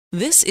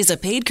This is a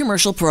paid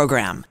commercial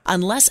program.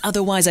 Unless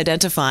otherwise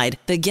identified,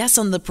 the guests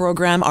on the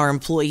program are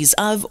employees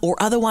of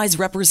or otherwise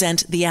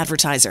represent the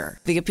advertiser.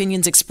 The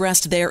opinions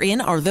expressed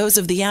therein are those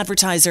of the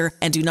advertiser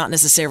and do not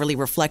necessarily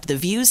reflect the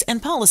views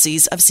and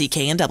policies of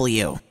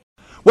CKNW.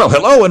 Well,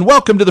 hello and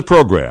welcome to the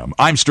program.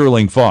 I'm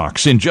Sterling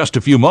Fox. In just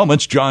a few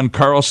moments, John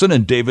Carlson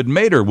and David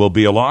Mader will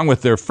be along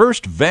with their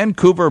first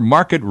Vancouver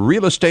market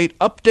real estate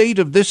update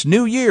of this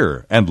new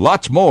year, and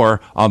lots more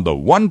on the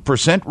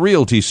 1%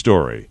 Realty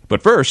story.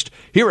 But first,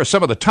 here are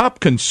some of the top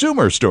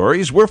consumer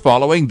stories we're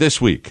following this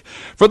week.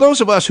 For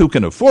those of us who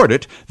can afford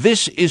it,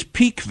 this is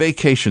peak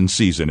vacation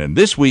season, and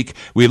this week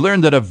we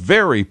learned that a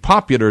very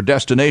popular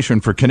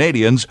destination for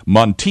Canadians,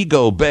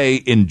 Montego Bay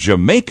in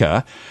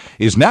Jamaica,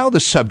 is now the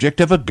subject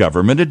of a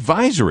government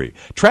advisory.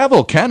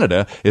 Travel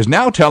Canada is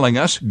now telling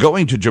us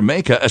going to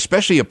Jamaica,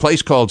 especially a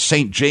place called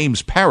St.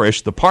 James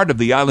Parish, the part of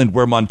the island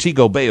where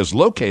Montego Bay is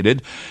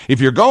located, if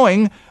you're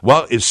going,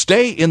 well,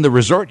 stay in the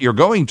resort you're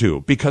going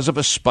to because of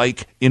a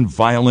spike in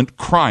violent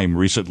crime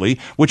recently,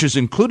 which has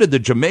included the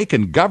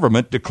Jamaican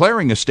government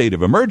declaring a state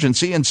of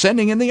emergency and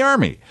sending in the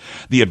army.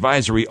 The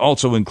advisory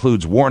also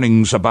includes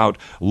warnings about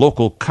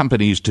local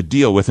companies to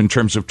deal with in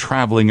terms of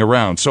traveling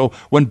around. So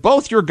when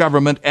both your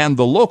government and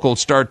the local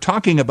start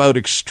talking about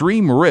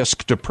extreme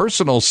risk to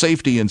personal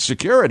safety and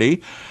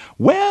security,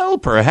 well,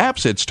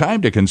 perhaps it's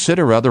time to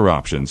consider other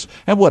options.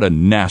 And what a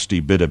nasty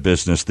bit of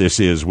business this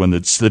is when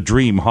it's the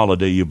dream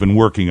holiday you've been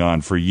working on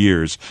for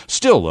years.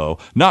 Still, though,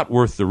 not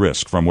worth the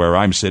risk from where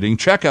I'm sitting.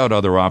 Check out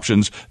other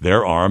options.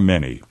 There are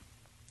many.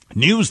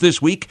 News this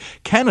week,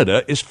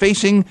 Canada is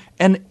facing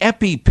an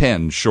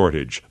EpiPen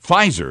shortage.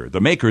 Pfizer,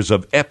 the makers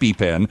of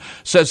EpiPen,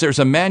 says there's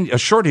a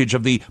shortage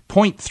of the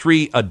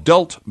 0.3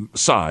 adult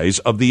size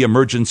of the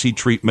emergency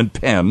treatment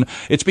pen.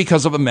 It's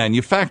because of a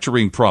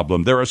manufacturing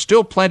problem. There are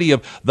still plenty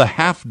of the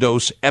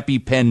half-dose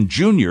EpiPen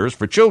Juniors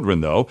for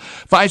children, though.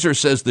 Pfizer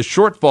says the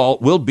shortfall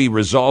will be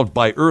resolved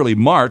by early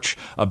March.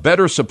 A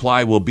better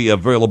supply will be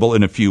available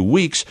in a few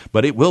weeks,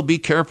 but it will be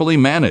carefully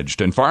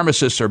managed, and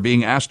pharmacists are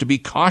being asked to be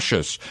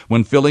cautious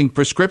when filling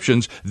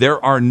prescriptions.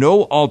 There are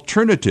no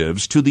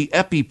alternatives to the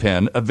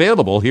EpiPen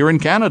available here in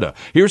Canada.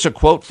 Here's a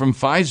quote from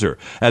Pfizer.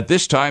 At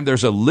this time,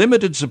 there's a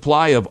limited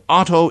supply of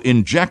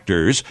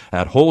auto-injectors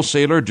at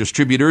wholesaler,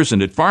 distributors,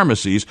 and at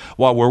pharmacies.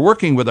 While we're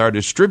working with our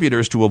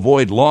distributors to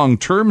avoid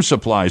long-term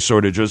supply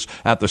shortages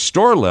at the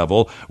store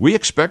level, we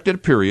expect a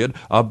period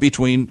of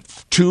between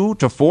 2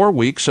 to 4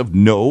 weeks of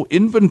no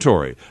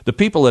inventory. The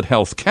people at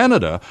Health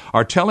Canada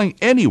are telling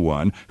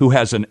anyone who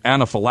has an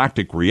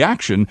anaphylactic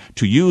reaction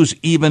to use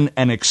even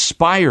an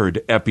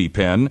expired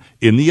EpiPen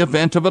in the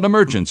event of an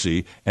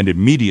emergency and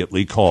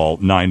immediately call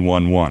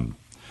 911.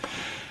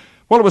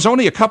 Well, it was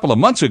only a couple of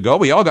months ago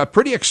we all got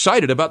pretty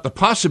excited about the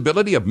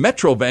possibility of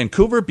Metro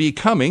Vancouver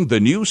becoming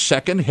the new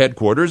second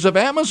headquarters of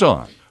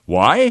Amazon.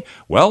 Why?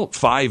 Well,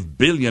 $5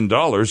 billion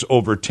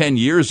over 10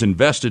 years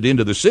invested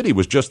into the city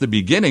was just the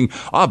beginning.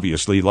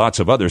 Obviously, lots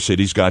of other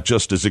cities got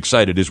just as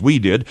excited as we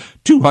did,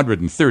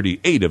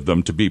 238 of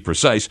them to be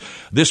precise.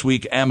 This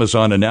week,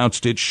 Amazon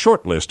announced its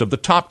shortlist of the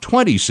top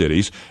 20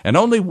 cities, and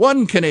only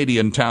one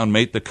Canadian town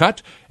made the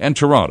cut, and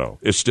Toronto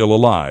is still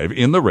alive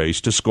in the race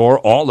to score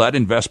all that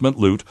investment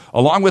loot,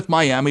 along with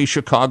Miami,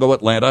 Chicago,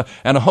 Atlanta,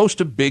 and a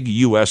host of big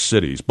U.S.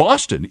 cities.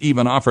 Boston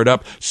even offered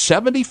up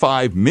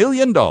 $75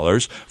 million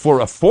for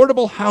affordable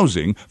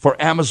housing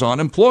for Amazon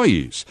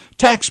employees.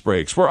 Tax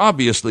breaks were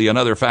obviously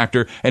another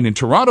factor, and in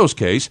Toronto's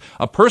case,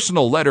 a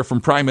personal letter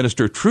from Prime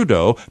Minister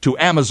Trudeau to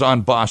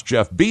Amazon boss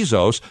Jeff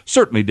Bezos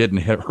certainly didn't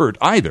hurt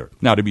either.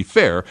 Now, to be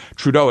fair,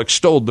 Trudeau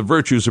extolled the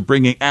virtues of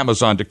bringing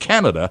Amazon to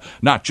Canada,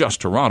 not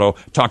just Toronto,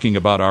 talking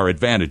about our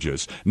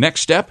advantages.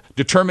 Next step,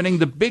 determining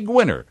the big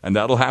winner, and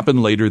that'll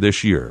happen later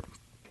this year.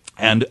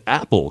 And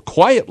Apple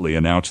quietly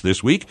announced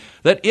this week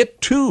that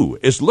it, too,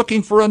 is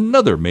looking for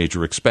another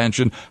major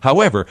expansion.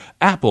 However,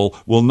 Apple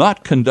will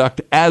not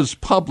conduct as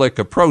public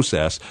a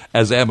process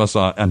as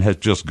Amazon has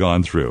just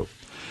gone through.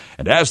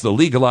 And as the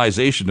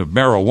legalization of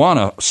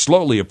marijuana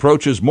slowly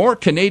approaches, more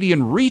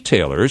Canadian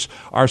retailers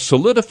are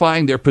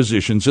solidifying their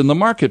positions in the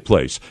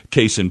marketplace.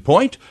 Case in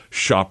point,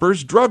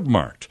 Shoppers Drug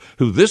Mart,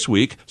 who this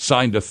week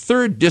signed a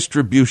third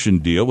distribution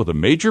deal with a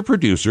major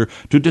producer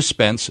to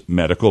dispense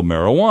medical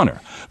marijuana.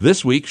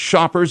 This week,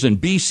 Shoppers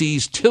and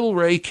BC's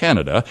Tilray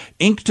Canada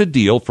inked a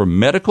deal for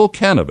medical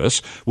cannabis,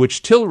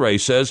 which Tilray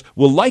says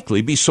will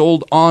likely be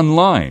sold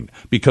online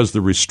because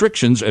the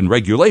restrictions and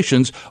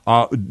regulations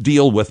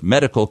deal with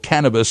medical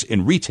cannabis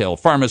in retail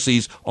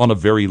pharmacies on a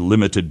very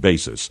limited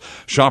basis.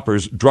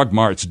 Shoppers Drug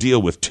Mart's deal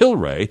with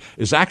Tilray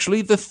is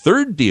actually the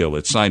third deal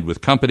it signed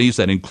with companies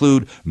that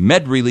include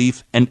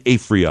MedRelief and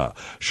Afria.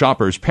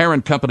 Shoppers'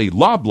 parent company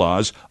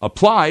Loblaws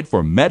applied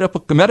for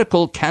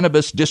medical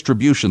cannabis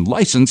distribution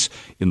license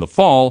in the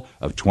fall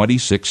of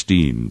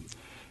 2016.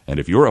 And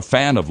if you're a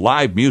fan of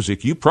live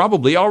music, you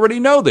probably already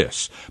know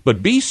this,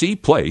 but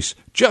BC Place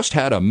just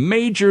had a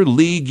major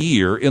league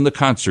year in the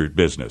concert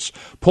business.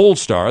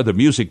 Pollstar, the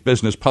music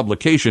business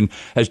publication,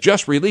 has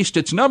just released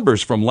its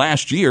numbers from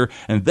last year,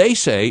 and they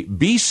say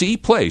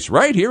BC Place,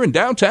 right here in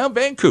downtown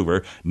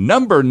Vancouver,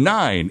 number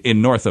 9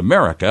 in North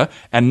America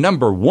and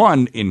number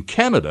 1 in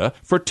Canada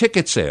for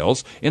ticket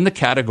sales in the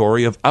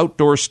category of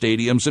outdoor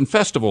stadiums and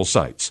festival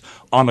sites.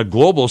 On a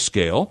global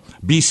scale,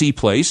 BC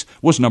Place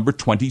was number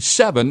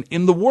 27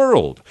 in the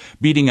world,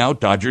 beating out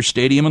Dodger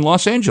Stadium in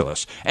Los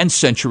Angeles and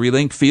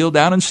CenturyLink Field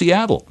down in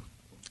Seattle.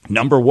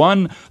 Number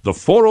 1, the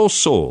Foro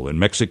Sol in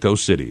Mexico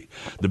City.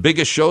 The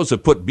biggest shows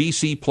that put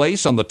BC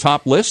Place on the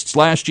top lists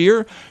last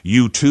year: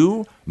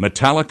 U2,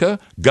 Metallica,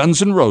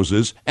 Guns N'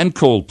 Roses, and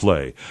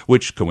Coldplay,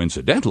 which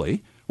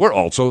coincidentally were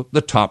also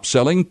the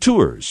top-selling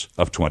tours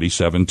of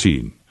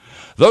 2017.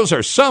 Those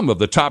are some of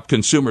the top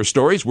consumer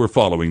stories we're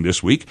following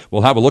this week.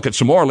 We'll have a look at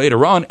some more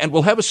later on, and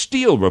we'll have a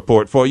steel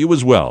report for you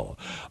as well.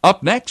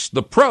 Up next,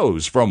 the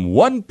pros from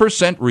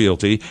 1%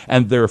 Realty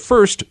and their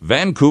first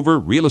Vancouver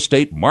real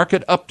estate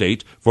market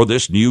update for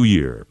this new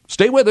year.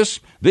 Stay with us.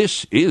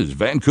 This is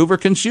Vancouver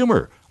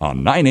Consumer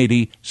on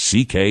 980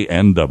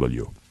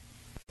 CKNW.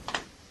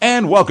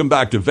 And welcome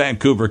back to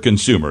Vancouver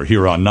Consumer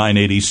here on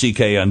 980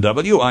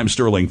 CKNW. I'm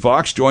Sterling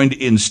Fox, joined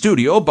in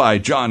studio by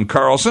John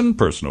Carlson,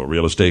 Personal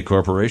Real Estate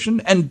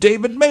Corporation, and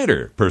David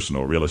Mader,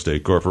 Personal Real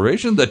Estate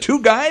Corporation, the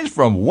two guys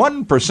from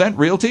 1%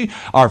 Realty.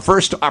 Our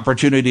first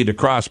opportunity to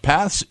cross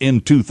paths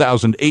in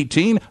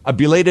 2018. A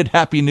belated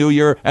Happy New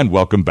Year, and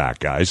welcome back,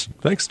 guys.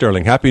 Thanks,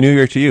 Sterling. Happy New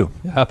Year to you.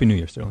 Yeah, Happy New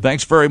Year, Sterling.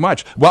 Thanks very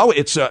much. Well,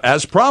 it's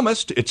as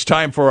promised, it's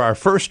time for our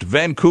first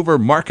Vancouver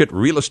market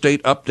real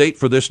estate update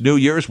for this New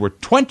Year's. We're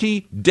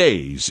 20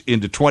 days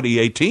into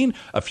 2018.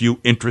 A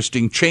few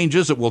interesting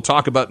changes that we'll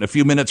talk about in a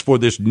few minutes for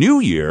this new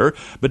year.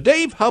 But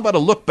Dave, how about a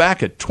look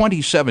back at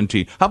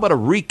 2017? How about a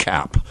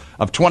recap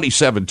of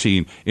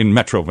 2017 in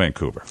Metro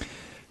Vancouver?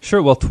 Sure.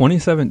 Well,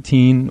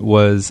 2017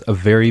 was a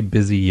very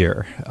busy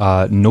year.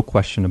 No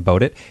question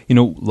about it. You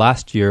know,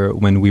 last year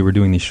when we were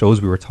doing these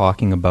shows, we were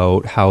talking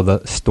about how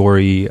the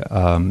story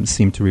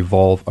seemed to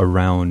revolve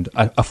around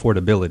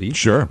affordability.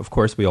 Sure. Of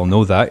course, we all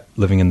know that,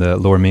 living in the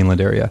Lower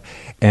Mainland area.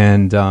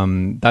 And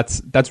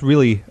that's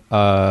really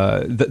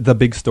the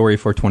big story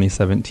for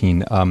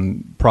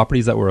 2017.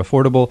 Properties that were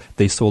affordable,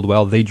 they sold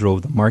well, they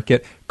drove the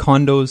market.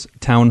 Condos,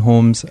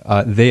 townhomes,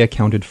 they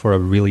accounted for a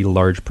really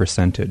large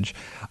percentage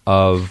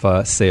of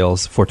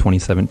sales for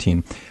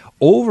 2017.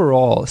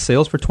 Overall,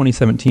 sales for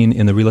 2017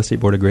 in the Real Estate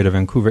Board of Greater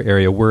Vancouver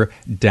area were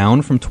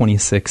down from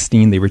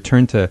 2016. They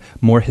returned to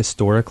more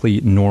historically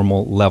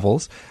normal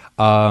levels.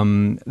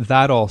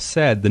 That all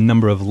said, the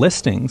number of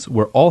listings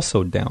were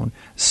also down.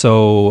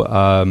 So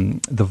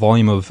the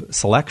volume of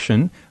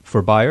selection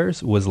for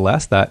buyers was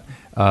less. That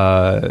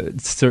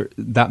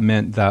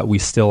meant that we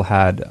still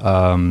had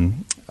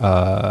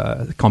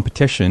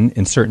competition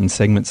in certain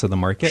segments of the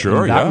market.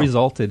 Sure, and that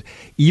resulted,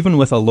 even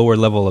with a lower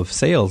level of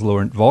sales,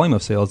 lower volume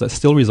of sales, that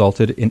still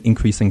resulted in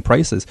increasing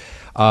prices.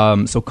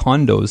 So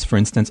condos, for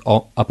instance,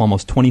 up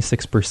almost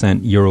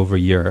 26% year over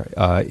year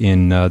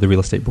in the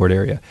Real Estate Board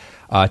area.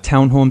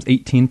 Townhomes,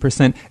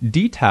 18%.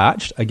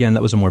 Detached, again,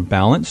 that was a more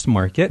balanced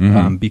market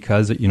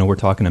because, you know, we're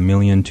talking $1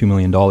 million, $2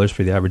 million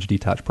for the average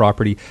detached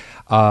property.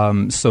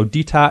 So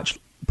detached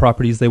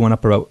properties, they went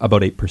up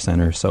about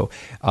 8% or so.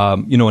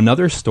 You know,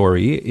 another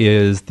story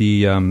is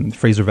the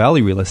Fraser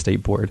Valley Real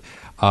Estate Board.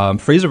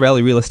 Fraser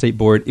Valley Real Estate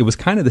Board, it was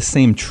kind of the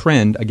same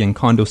trend. Again,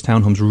 condos,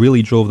 townhomes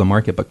really drove the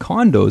market, but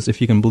condos, if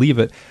you can believe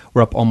it,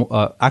 were up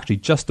actually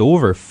just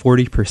over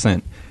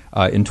 40%.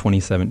 In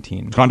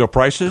 2017. Condo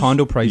prices?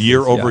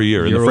 Year over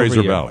year in the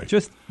Fraser Valley.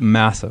 Just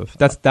massive.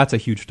 That's a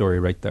huge story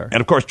right there. And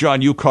of course,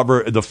 John, you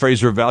cover the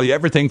Fraser Valley,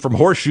 everything from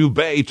Horseshoe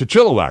Bay to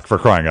Chilliwack, for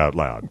crying out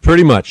loud.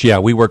 Pretty much, yeah.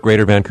 We work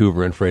Greater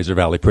Vancouver and Fraser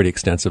Valley pretty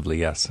extensively,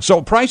 yes.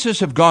 So prices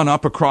have gone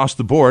up across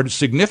the board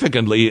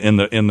significantly in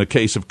the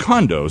case of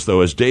condos,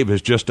 though, as Dave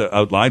has just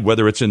outlined,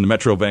 whether it's in the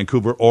Metro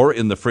Vancouver or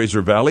in the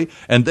Fraser Valley.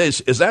 And is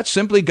that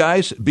simply,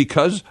 guys,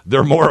 because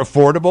they're more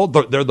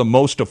affordable? They're the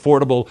most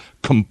affordable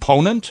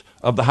component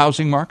of the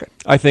housing market?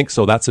 I think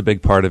so. That's a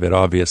big part of it,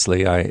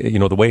 obviously.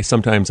 The way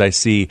sometimes I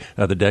see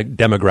the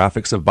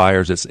demographics of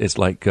buyers, it's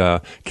like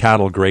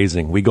cattle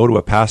grazing. We go to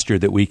a pasture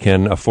that we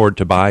can afford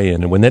to buy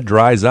in, and when it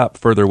dries up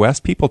further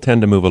west, people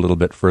tend to move a little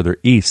bit further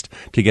east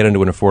to get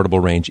into an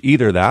affordable range.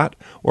 Either that,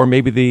 or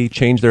maybe they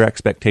change their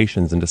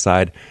expectations and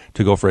decide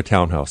to go for a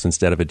townhouse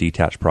instead of a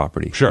detached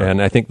property. Sure.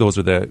 And I think those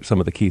are some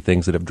of the key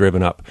things that have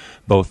driven up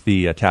both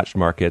the attached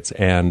markets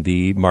and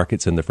the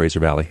markets in the Fraser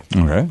Valley.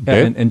 Okay.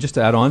 And just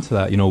to add on to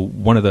that, you know,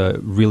 one of the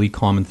really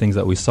common things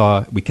that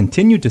we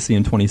continued to see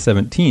in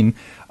 2017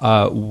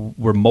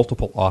 were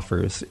multiple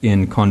offers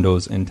in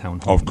condos and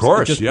townhomes. Of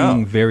course, just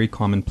being very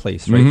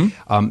commonplace, right?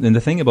 And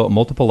the thing about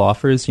multiple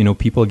offers, you know,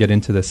 people get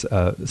into this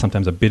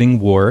sometimes a bidding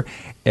war,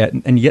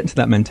 and you get into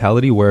that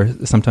mentality where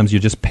sometimes you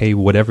just pay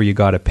whatever you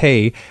got to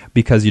pay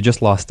because you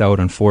just lost out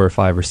on 4 or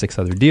 5 or 6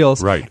 other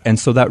deals. Right. And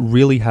so that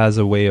really has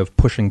a way of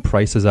pushing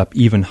prices up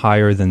even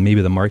higher than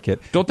maybe the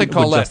market. Don't they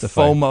call that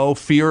FOMO,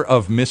 fear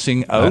of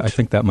missing out? I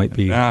think that might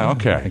be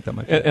Okay. I think that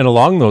might be And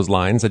along those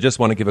lines, I just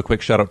want to give a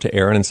quick shout out to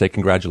Aaron and say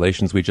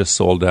congratulations. We just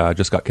sold,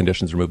 just got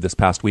conditions removed this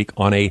past week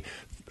on a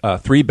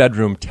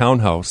 3-bedroom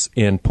townhouse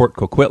in Port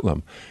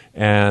Coquitlam.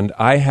 And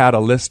I had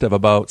a list of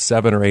about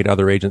 7 or 8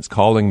 other agents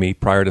calling me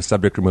prior to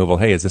subject removal.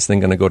 Hey, is this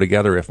thing going to go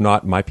together? If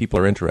not, my people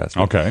are interested.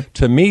 Okay.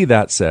 To me,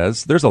 that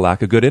says there's a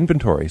lack of good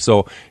inventory.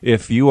 So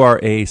if you are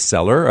a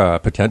seller, a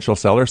potential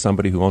seller,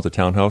 somebody who owns a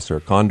townhouse or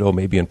a condo,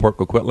 maybe in Port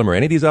Coquitlam or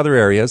any of these other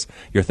areas,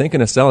 you're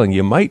thinking of selling,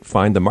 you might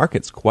find the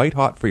market's quite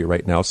hot for you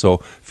right now. So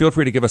feel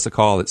free to give us a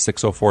call at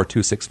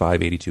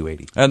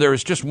 604-265-8280. And there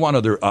is just one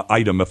other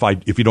item,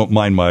 if you don't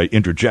mind my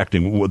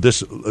interjecting,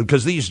 this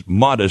because these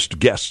modest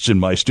guests in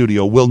my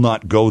studio will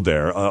not go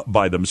there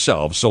by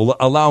themselves. So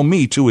allow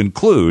me to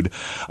include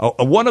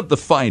one of the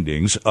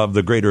findings of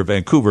the Greater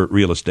Vancouver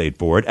Real Estate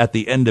Board at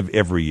the end of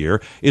every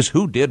year is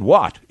who did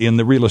what in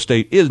the real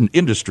estate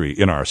industry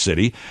in our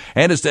city.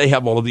 And as they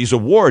have all of these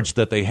awards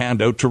that they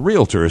hand out to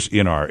realtors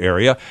in our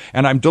area.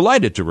 And I'm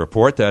delighted to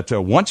report that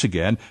once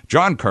again,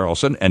 John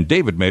Carlson and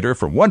David Mader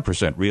from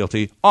 1%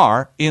 Realty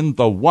are in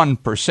the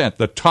 1%,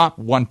 the top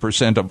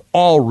 1% of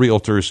all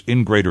realtors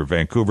in Greater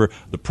Vancouver.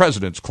 The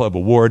President's Club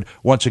Award,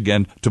 once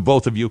again, to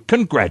both of you.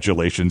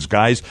 Congratulations,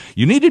 guys.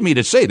 You needed me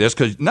to say this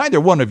because neither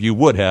one of you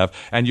would have,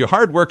 and you're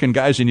hardworking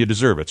guys and you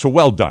deserve it. So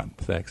well done.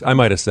 Thanks. I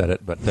might have said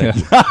it, but thank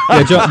you.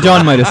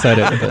 John might have said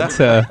it. But,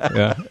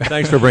 yeah.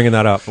 Thanks for bringing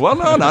that up. Well,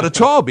 no, not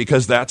at all,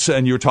 because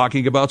and you're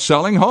talking about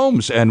selling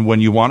homes, and when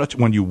you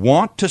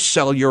want to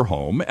sell your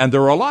home, and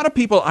there are a lot of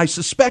people, I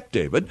suspect,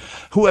 David,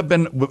 who have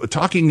been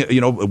talking.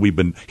 We've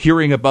been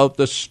hearing about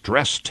the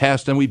stress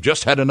test, and we've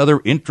just had another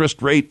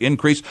interest rate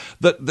increase.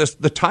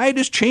 The tide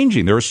is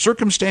changing. There are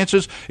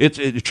circumstances.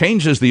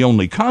 Change is the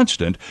only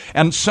constant,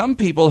 and some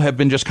people have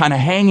been just kind of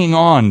hanging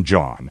on,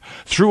 John,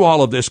 through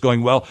all of this,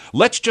 going, well,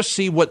 let's just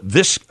see what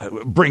this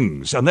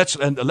brings, and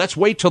let's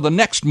wait till the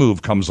next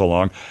move comes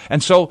along.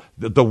 And so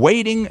the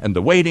waiting,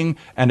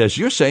 and as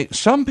you say,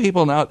 some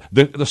people now,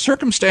 the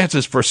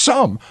circumstances for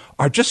some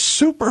are just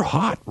super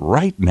hot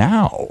right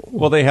now.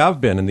 Well, they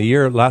have been,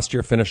 and last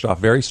year finished off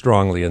very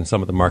strongly in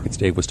some of the markets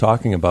Dave was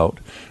talking about.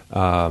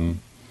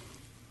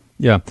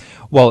 Yeah.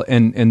 Well,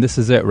 and this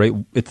is it, right?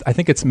 I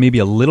think it's maybe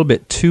a little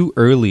bit too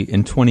early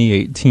in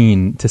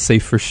 2018 to say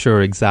for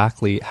sure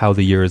exactly how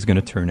the year is going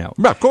to turn out.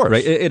 Of course.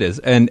 Right? It is.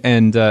 And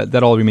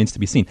that all remains to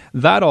be seen.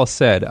 That all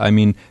said, I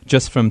mean,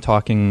 just from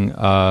talking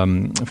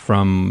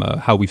from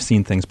how we've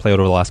seen things play out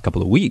over the last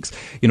couple of weeks,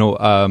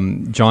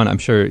 John, I'm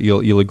sure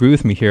you'll agree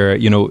with me here,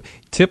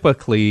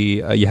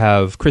 typically you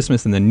have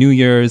Christmas and then New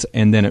Year's,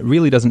 and then it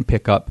really doesn't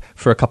pick up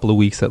for a couple of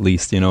weeks at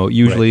least,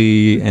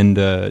 usually right. in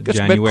January.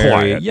 A bit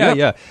quiet.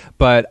 Yeah.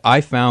 But I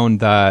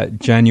found that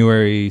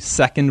January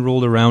 2nd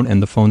rolled around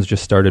and the phones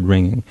just started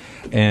ringing.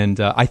 And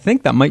I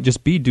think that might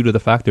just be due to the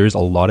fact there's a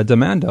lot of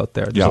demand out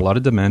there. There's a lot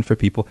of demand for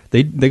people.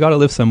 They got to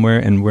live somewhere,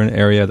 and we're in an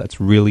area that's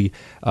really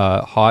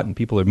hot, and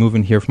people are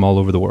moving here from all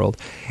over the world.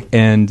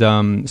 And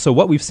so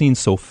what we've seen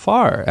so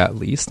far, at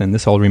least, and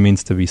this all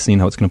remains to be seen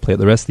how it's going to play out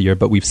the rest of the year,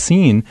 but we've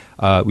seen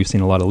a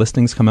lot of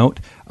listings come out.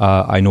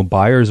 I know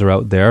buyers are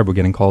out there. We're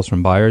getting calls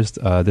from buyers.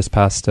 This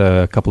past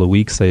couple of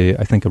weeks,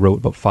 I think I wrote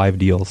about 5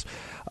 deals,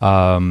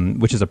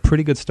 which is a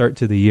pretty good start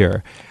to the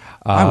year.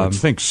 I would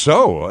think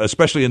so,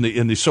 especially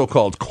in the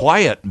so-called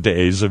quiet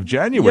days of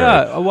January.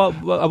 Yeah, well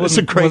I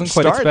wasn't quite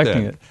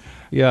expecting it.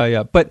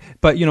 Yeah. But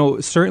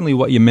certainly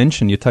what you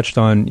mentioned, you touched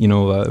on,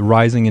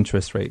 rising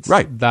interest rates.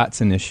 Right.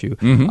 That's an issue.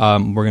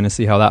 Mm-hmm. We're going to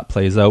see how that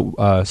plays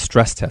out.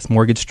 Stress test,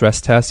 mortgage stress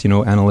test,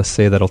 analysts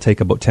say that'll take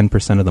about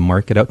 10% of the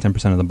market out,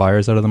 10% of the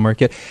buyers out of the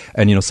market.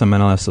 And, some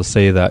analysts will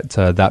say that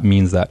that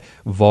means that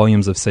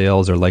volumes of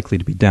sales are likely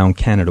to be down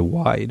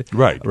Canada-wide.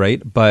 Right.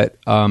 Right. But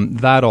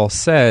that all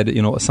said,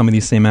 some of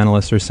these same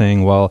analysts are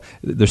saying, well,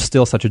 there's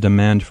still such a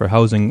demand for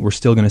housing. We're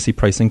still going to see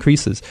price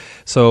increases.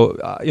 So,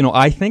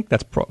 I think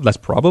that's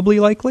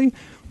probably likely,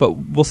 but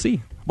we'll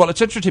see. Well,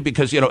 it's interesting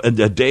because,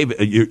 Dave,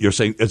 you're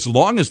saying as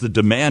long as the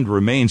demand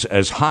remains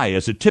as high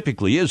as it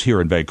typically is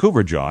here in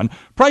Vancouver, John,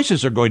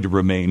 prices are going to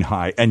remain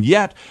high. And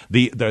yet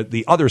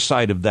the other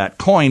side of that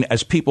coin,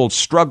 as people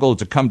struggle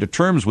to come to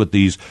terms with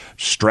these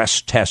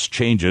stress test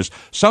changes,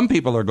 some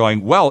people are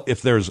going, well,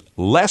 if there's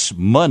less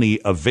money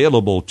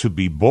available to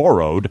be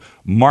borrowed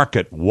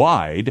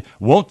market-wide,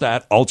 won't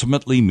that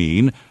ultimately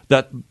mean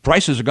that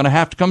prices are going to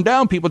have to come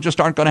down? People just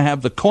aren't going to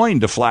have the coin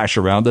to flash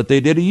around that they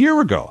did a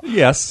year ago.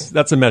 Yes,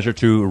 that's a measure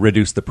to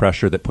reduce the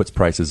pressure that puts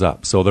prices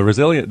up. So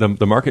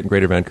the market in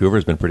Greater Vancouver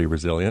has been pretty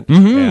resilient,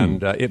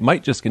 and it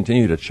might just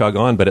continue to chug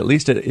on, but at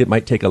least it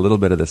might take a little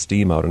bit of the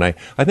steam out. And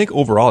I think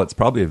overall it's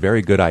probably a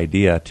very good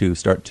idea to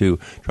start to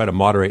try to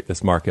moderate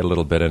this market a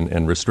little bit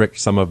and restrict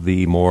some of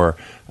the more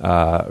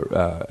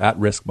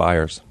at-risk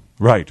buyers.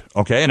 Right.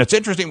 Okay. And it's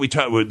interesting.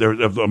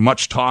 There's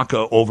much talk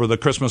over the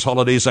Christmas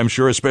holidays, I'm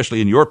sure, especially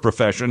in your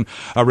profession,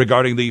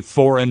 regarding the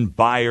foreign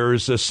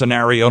buyers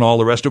scenario and all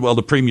the rest of it. Well,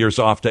 the Premier's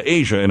off to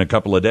Asia in a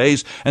couple of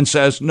days and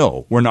says,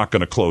 no, we're not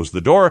going to close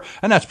the door.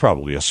 And that's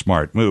probably a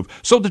smart move.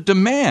 So the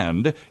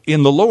demand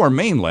in the Lower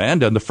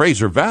Mainland and the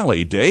Fraser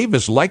Valley, Dave,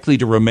 is likely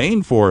to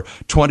remain for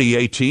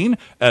 2018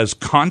 as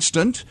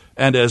constant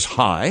and as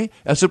high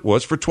as it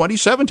was for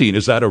 2017.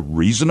 Is that a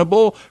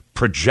reasonable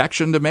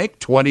projection to make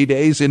 20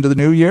 days into the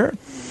new year?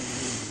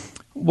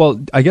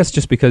 Well, I guess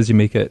just because you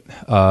make it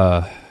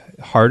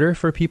harder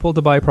for people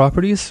to buy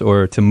properties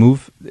or to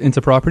move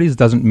into properties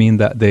doesn't mean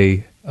that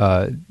they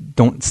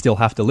don't still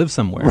have to live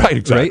somewhere. Right,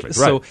 exactly.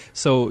 Right?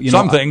 So you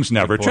some know, things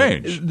never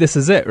change. This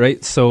is it,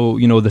 right? So,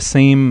 the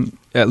same,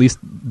 at least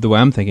the way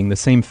I'm thinking, the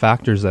same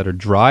factors that are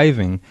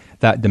driving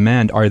that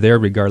demand are there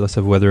regardless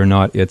of whether or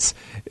not it's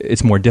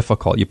more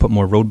difficult. You put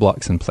more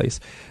roadblocks in place.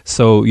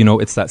 So,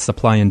 it's that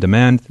supply and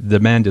demand.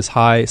 Demand is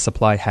high.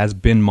 Supply has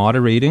been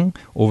moderating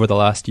over the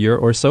last year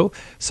or so.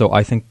 So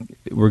I think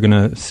we're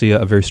going to see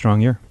a very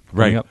strong year.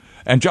 Right.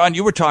 And John,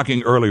 you were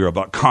talking earlier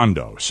about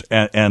condos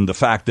and the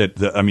fact that,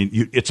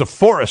 it's a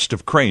forest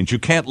of cranes. You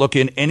can't look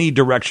in any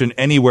direction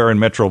anywhere in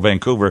Metro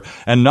Vancouver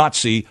and not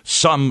see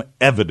some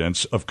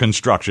evidence of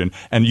construction,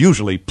 and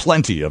usually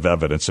plenty of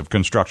evidence of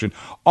construction.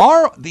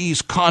 Are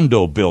these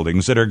condo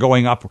buildings that are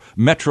going up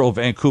Metro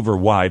Vancouver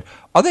wide,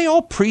 are they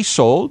all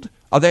pre-sold?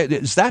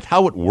 Is that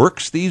how it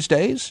works these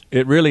days?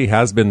 It really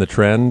has been the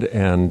trend,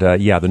 and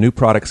the new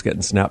product's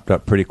getting snapped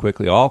up pretty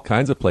quickly, all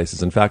kinds of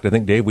places. In fact, I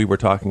think, Dave, we were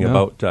talking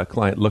about a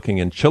client looking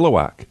in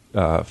Chilliwack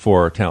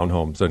for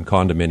townhomes and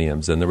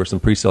condominiums, and there were some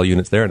pre-sale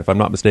units there, and if I'm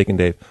not mistaken,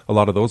 Dave, a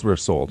lot of those were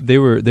sold. They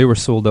were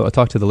sold out. I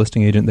talked to the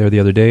listing agent there the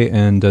other day,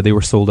 and they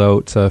were sold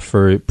out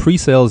for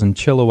pre-sales in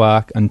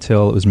Chilliwack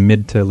until it was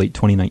mid to late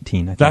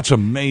 2019, I think. That's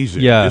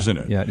amazing, isn't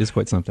it? Yeah, it is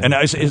quite something. And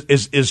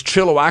is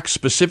Chilliwack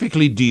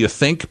specifically, do you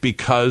think,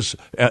 because,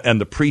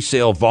 and the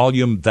pre-sale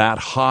volume that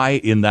high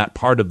in that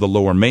part of the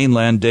Lower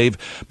Mainland, Dave,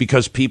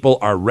 because people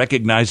are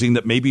recognizing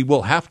that maybe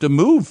we'll have to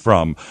move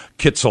from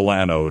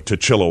Kitsilano to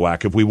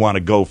Chilliwack if we want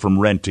to go from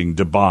renting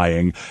to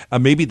buying.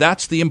 Maybe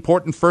that's the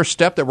important first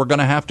step that we're going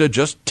to have to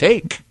just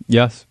take.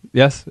 Yes,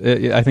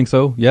 I think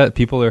so. Yeah,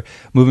 people are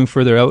moving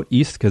further out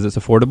east because it's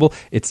affordable.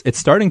 It's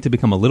starting to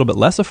become a little bit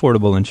less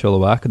affordable in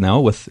Chilliwack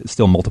now, with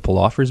still multiple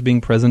offers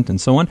being present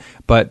and so on.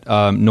 But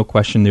no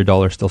question, their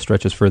dollar still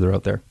stretches further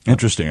out there.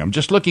 Interesting. I'm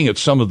just looking at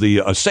some of the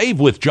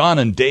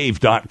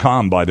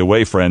SaveWithJohnandDave.com, by the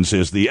way, friends,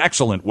 is the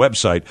excellent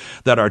website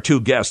that our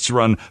two guests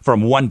run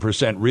from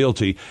 1%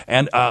 Realty.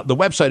 And the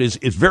website is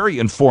very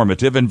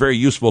informative and very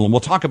useful. And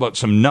we'll talk about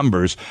some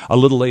numbers a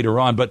little later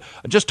on. But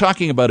just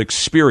talking about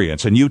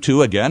experience, and you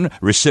two, again,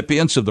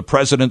 recipients of the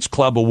President's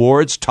Club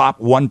Awards, top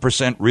 1%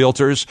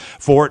 realtors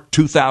for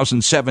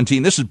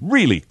 2017. This is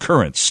really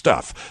current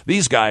stuff.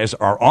 These guys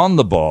are on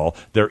the ball.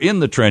 They're in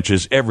the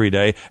trenches every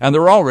day, and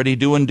they're already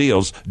doing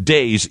deals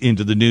days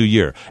into the new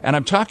year. And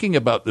I'm talking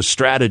about the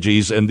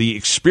strategies and the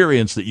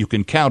experience that you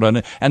can count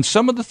on. And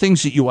some of the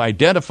things that you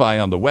identify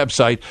on the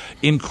website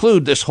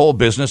include this whole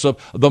business of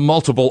the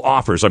multiple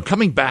offers. I'm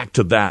coming back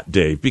to that,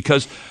 Dave,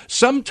 because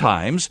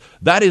sometimes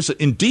that is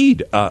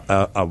indeed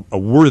a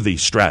worthy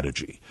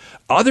strategy.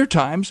 Other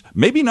times,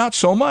 maybe not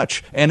so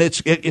much. And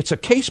it's a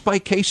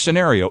case-by-case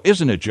scenario,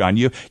 isn't it, John?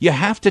 You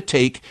have to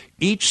take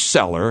each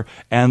seller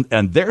and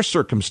their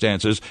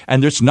circumstances,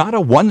 and there's not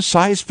a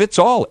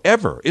one-size-fits-all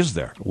ever, is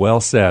there?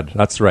 Well said.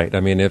 That's right.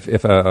 I mean,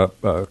 if a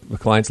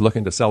client's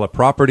looking to sell a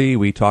property,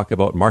 we talk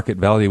about market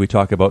value, we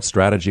talk about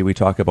strategy, we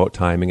talk about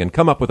timing, and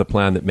come up with a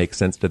plan that makes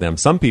sense to them.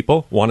 Some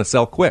people want to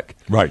sell quick.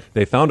 Right.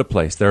 They found a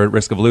place. They're at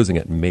risk of losing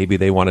it. Maybe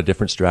they want a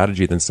different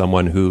strategy than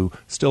someone who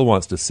still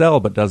wants to sell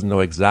but doesn't know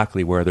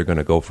exactly where they're going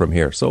to go from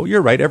here. So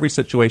you're right. Every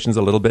situation's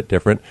a little bit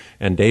different.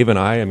 And Dave and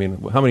I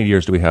mean, how many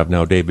years do we have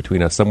now, Dave,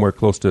 between us? Somewhere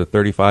close to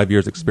 35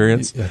 years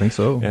experience. I think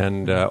so.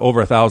 And over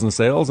 1,000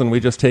 sales, and we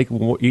just take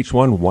each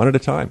one at a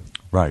time.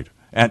 Right.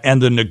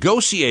 And the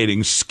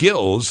negotiating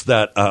skills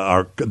that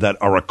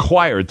are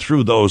acquired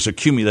through those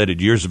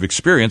accumulated years of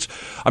experience.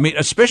 I mean,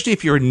 especially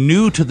if you're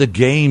new to the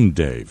game,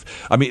 Dave.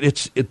 I mean,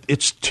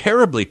 it's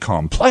terribly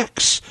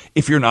complex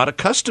if you're not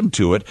accustomed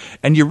to it,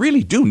 and you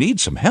really do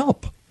need some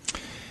help.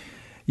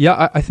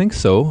 Yeah, I think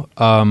so.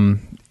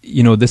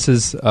 This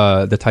is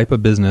the type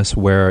of business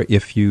where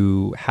if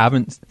you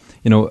haven't,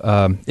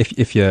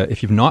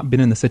 if you've not been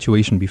in the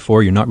situation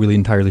before, you're not really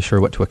entirely sure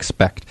what to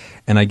expect.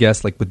 And I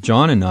guess, like with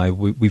John and I,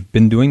 we've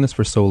been doing this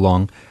for so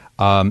long.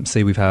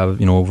 Say we've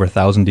have over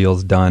 1,000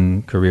 deals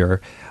done, career,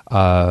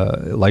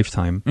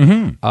 lifetime.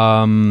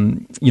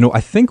 Mm-hmm.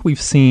 I think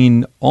we've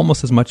seen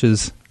almost as much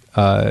as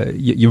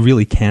you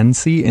really can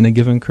see in a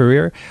given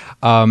career.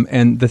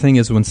 And the thing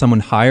is, when someone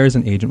hires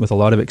an agent with a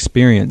lot of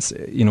experience,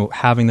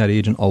 having that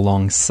agent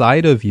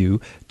alongside of you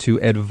to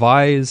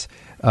advise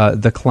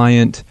the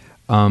client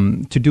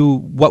to do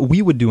what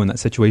we would do in that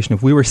situation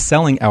if we were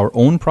selling our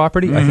own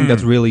property, I think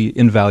that's really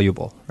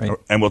invaluable. Right?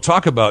 And we'll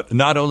talk about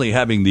not only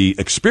having the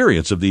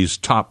experience of these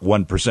top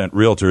 1%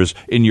 realtors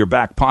in your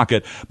back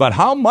pocket, but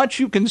how much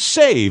you can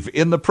save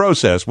in the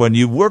process when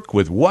you work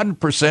with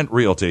 1%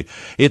 Realty.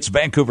 It's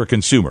Vancouver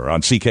Consumer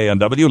on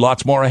CKNW.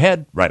 Lots more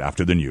ahead right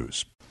after the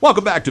news.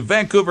 Welcome back to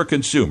Vancouver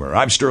Consumer.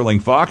 I'm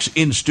Sterling Fox.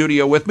 In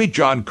studio with me,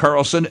 John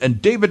Carlson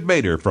and David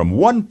Mader from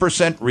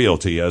 1%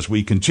 Realty as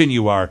we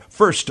continue our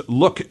first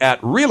look at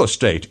real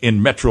estate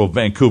in Metro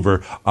Vancouver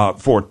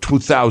for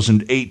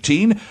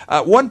 2018.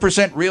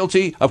 1%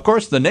 Realty, of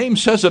course, the name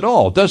says it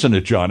all, doesn't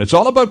it, John? It's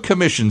all about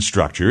commission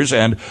structures,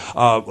 and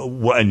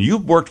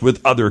you've worked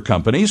with other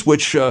companies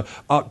which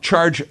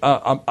charge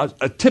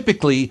a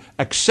typically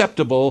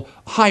acceptable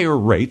higher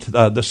rate,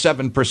 the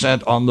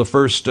 7% on the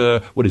first,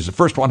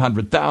 first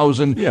 100,000.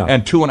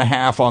 And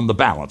 2.5% on the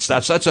balance.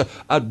 That's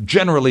a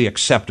generally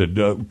accepted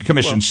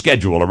commission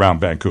schedule around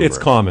Vancouver. It's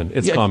common.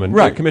 It's common.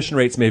 Right. Commission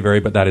rates may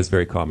vary, but that is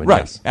very common.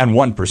 Right. Yes. And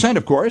 1%,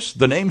 of course,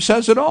 the name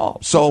says it all.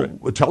 So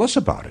tell us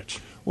about it.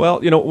 Well,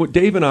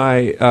 Dave and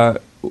I,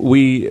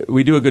 we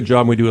do a good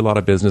job. We do a lot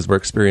of business. We're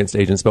experienced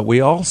agents, but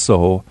we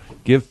also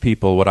give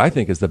people what I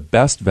think is the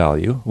best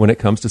value when it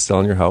comes to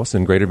selling your house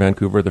in Greater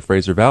Vancouver, the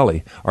Fraser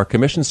Valley. Our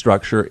commission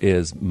structure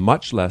is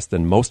much less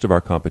than most of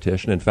our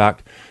competition. In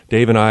fact,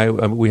 Dave and I,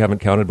 we haven't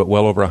counted, but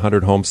well over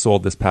 100 homes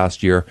sold this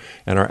past year,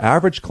 and our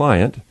average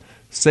client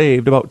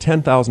saved about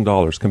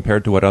 $10,000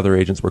 compared to what other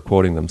agents were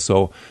quoting them.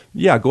 So,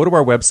 go to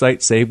our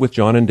website, Save with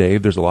John and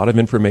Dave. There's a lot of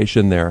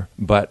information there.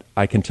 But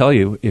I can tell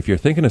you, if you're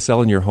thinking of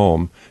selling your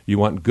home, you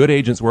want good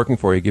agents working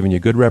for you, giving you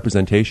good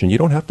representation. You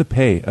don't have to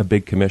pay a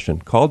big commission.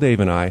 Call Dave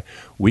and I.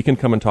 We can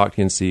come and talk to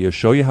you and see you,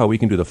 show you how we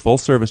can do the full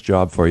service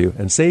job for you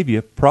and save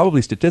you,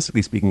 probably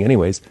statistically speaking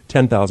anyways,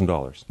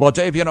 $10,000. Well,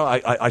 Dave,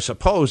 I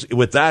suppose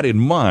with that in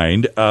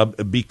mind,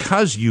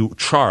 because you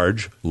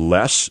charge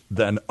less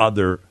than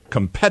other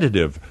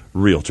competitive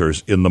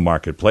realtors in the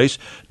marketplace,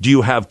 do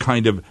you have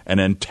kind of an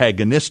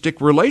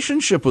antagonistic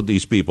relationship with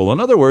these people? In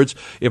other words,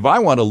 if I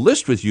want to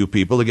list with you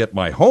people to get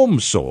my home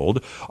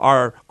sold,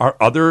 are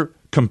other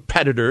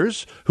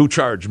competitors who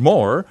charge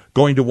more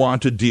going to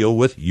want to deal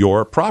with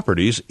your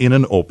properties in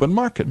an open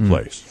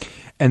marketplace?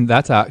 And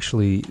that's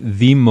actually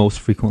the most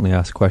frequently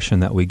asked question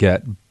that we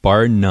get,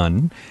 bar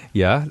none.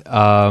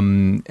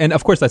 And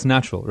of course, that's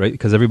natural, right?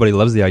 Because everybody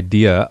loves the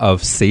idea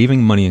of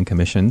saving money in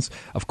commissions.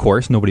 Of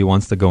course, nobody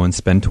wants to go and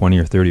spend 20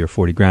 or 30 or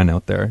 40 grand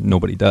out there.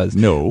 Nobody does.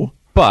 No.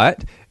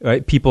 But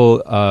people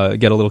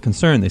get a little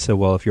concerned. They say,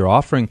 well, if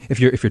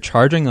you're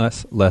charging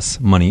us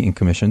less money in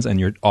commissions and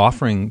you're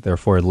offering,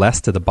 therefore,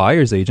 less to the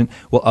buyer's agent,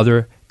 will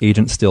other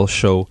agents still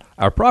show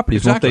our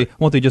properties? Exactly.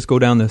 Won't they just go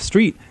down the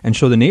street and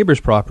show the neighbor's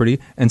property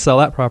and sell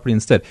that property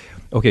instead?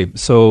 Okay,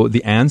 so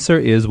the answer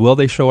is, will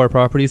they show our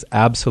properties?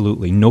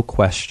 Absolutely, no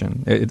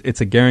question.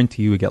 It's a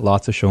guarantee. We get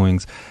lots of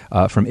showings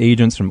from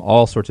agents from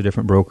all sorts of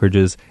different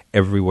brokerages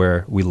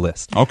everywhere we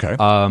list. Okay.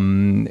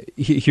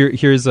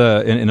 Here's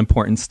an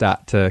important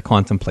stat to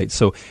contemplate.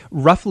 So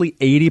roughly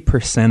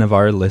 80% of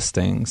our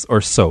listings, or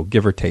so,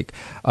 give or take,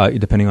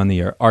 depending on the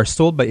year, are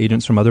sold by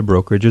agents from other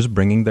brokerages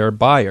bringing their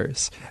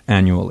buyers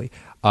annually.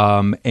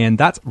 And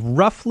that's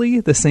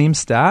roughly the same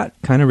stat,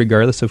 kind of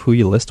regardless of who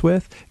you list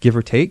with, give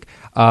or take.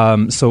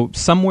 So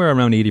somewhere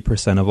around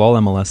 80% of all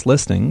MLS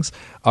listings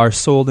are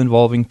sold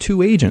involving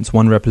two agents,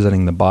 one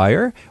representing the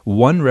buyer,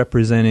 one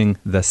representing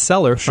the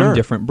seller from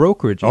different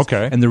brokerages.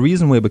 Okay. And the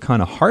reason we would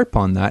kind of harp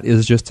on that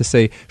is just to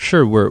say,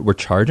 sure, we're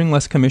charging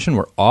less commission,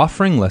 we're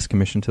offering less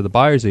commission to the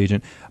buyer's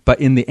agent, but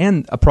in the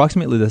end,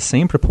 approximately the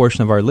same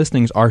proportion of our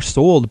listings are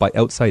sold by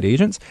outside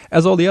agents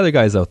as all the other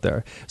guys out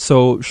there.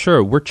 So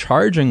sure, we're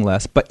charging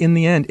less, but in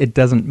the end, it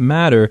doesn't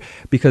matter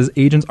because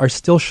agents are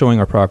still showing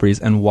our properties.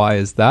 And why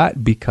is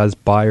that? Because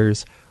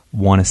buyers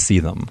want to see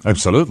them.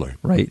 Absolutely.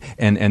 Right.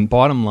 And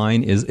bottom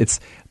line is it's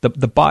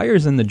the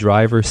buyer's in the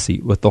driver's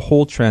seat with the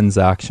whole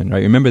transaction, right?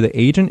 Remember, the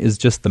agent is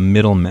just the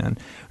middleman,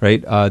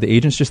 right? The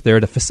agent's just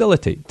there to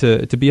facilitate,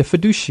 to be a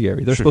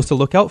fiduciary. They're supposed to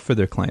look out for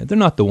their client. They're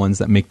not the ones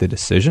that make the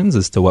decisions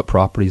as to what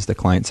properties the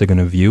clients are going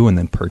to view and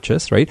then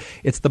purchase, right?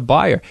 It's the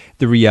buyer.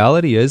 The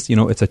reality is,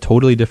 it's a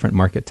totally different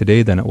market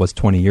today than it was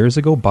 20 years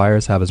ago.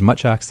 Buyers have as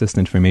much access to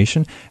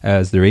information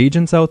as their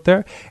agents out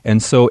there.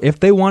 And so if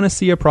they want to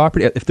see a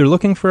property, if they're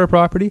looking for a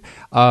property,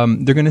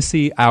 they're going to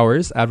see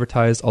ours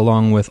advertised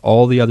along with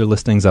all the other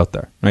listings out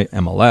there, right?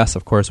 MLS,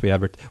 of course, we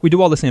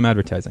do all the same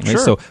advertising, right?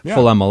 So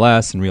full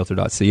MLS and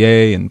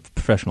Realtor.ca and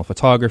professional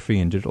photography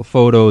and digital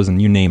photos and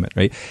you name it,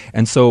 right?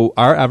 And so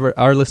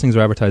our listings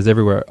are advertised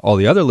everywhere. All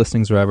the other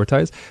listings are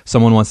advertised.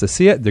 Someone wants to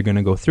see it, they're going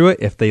to go through it.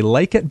 If they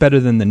like it better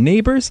than the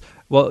neighbors,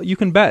 well, you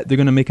can bet they're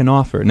going to make an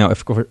offer. Now,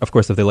 of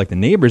course, if they like the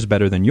neighbors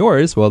better than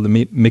yours, well,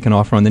 they make an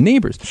offer on the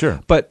neighbors.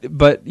 Sure. But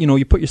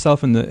you put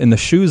yourself in the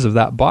shoes of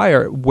that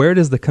buyer. Where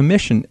does the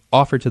commission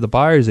offered to the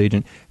buyer's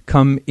agent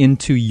come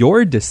into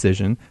your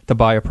decision to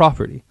buy a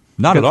property?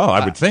 Not at all,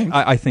 I would think.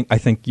 I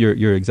think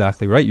you're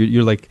exactly right.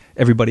 You're like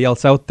everybody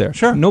else out there.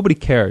 Sure. Nobody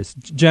cares,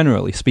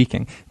 generally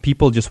speaking.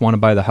 People just want to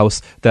buy the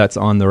house that's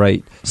on the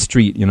right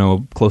street,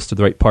 close to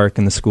the right park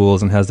and the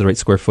schools and has the right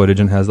square footage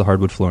and has the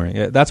hardwood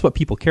flooring. That's what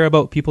people care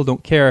about. People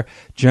don't care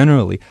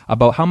generally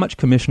about how much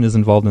commission is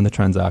involved in the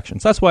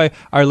transactions. That's why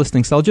our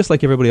listings sell just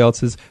like everybody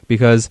else's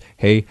because,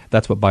 hey,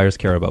 that's what buyers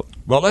care about.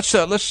 Well,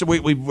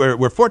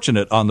 we're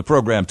fortunate on the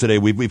program today.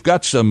 We've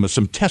got some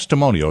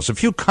testimonials, a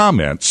few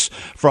comments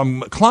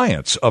from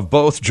clients of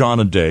both John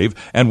and Dave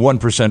and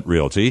 1%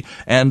 Realty,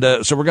 and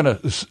so we're going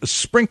to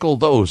sprinkle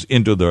those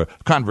into the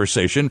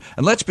conversation.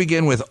 And let's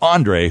begin with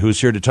Andre, who's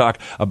here to talk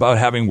about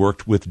having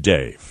worked with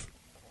Dave.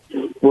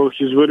 Well,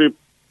 he's very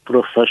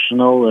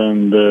professional,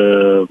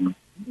 and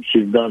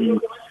he's done.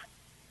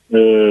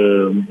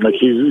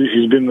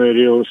 He's been a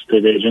real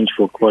estate agent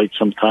for quite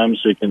some time,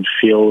 so you can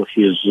feel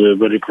he's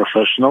very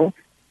professional,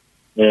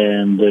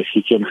 and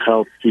he can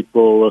help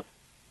people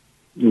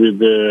with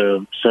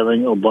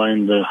selling or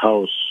buying the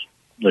house.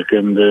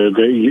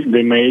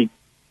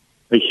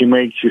 He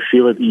makes you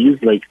feel at ease,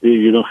 like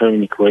you don't have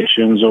any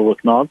questions or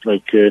whatnot.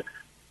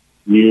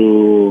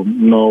 You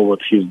know what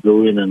he's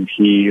doing, and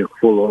he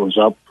follows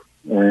up,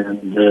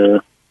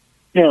 and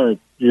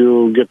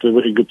you get a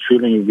very good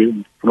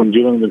feeling from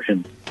dealing with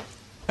him.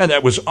 And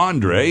that was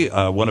Andre,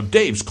 one of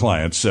Dave's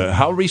clients.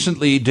 How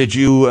recently did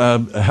you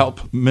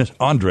help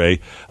Andre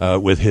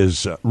with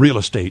his real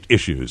estate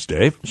issues,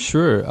 Dave?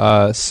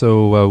 Sure.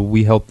 So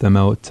we helped them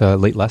out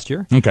late last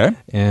year. Okay.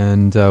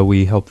 And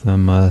we helped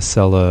them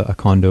sell a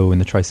condo in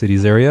the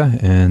Tri-Cities area,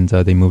 and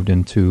they moved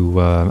into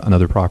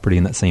another property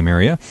in that same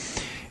area.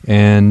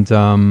 And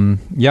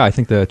I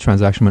think the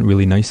transaction went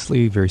really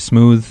nicely, very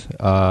smooth.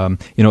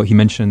 He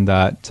mentioned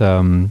that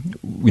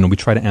we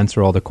try to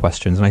answer all the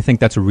questions, and I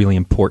think that's a really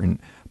important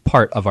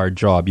part of our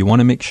job. You want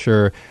to make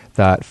sure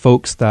that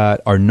folks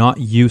that are not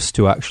used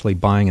to actually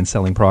buying and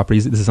selling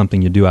properties, this is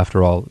something you do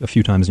after all a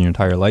few times in your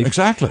entire life.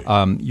 Exactly.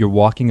 You're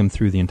walking them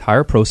through the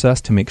entire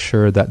process to make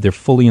sure that they're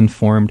fully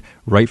informed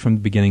right from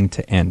the beginning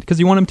to end, because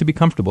you want them to be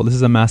comfortable. This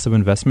is a massive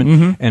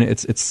investment, and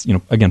it's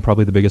again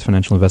probably the biggest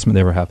financial investment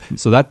they ever have.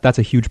 So that's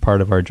a huge part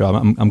of our job.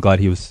 I'm glad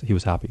he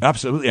was happy.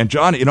 Absolutely. And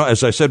John,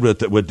 as I said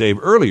with Dave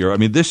earlier, I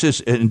mean, this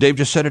is, and Dave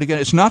just said it again,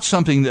 it's not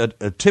something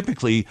that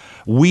typically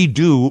we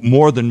do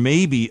more than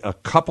maybe a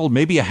couple,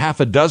 maybe a half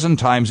a dozen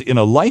times in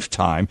a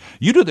lifetime.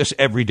 You do this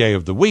every day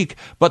of the week,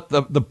 but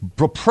the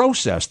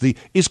process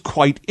is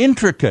quite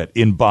intricate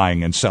in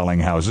buying and selling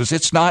houses.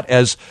 It's not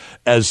as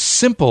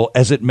simple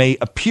as it may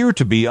appear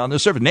to be on the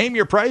surface. Name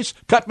your price,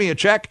 cut me a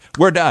check,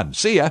 we're done.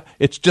 See ya.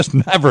 It's just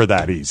never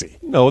that easy.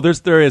 No,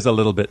 there is a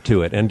little bit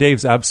to it, and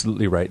Dave's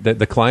absolutely right.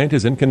 The client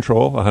is in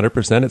control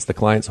 100%. It's the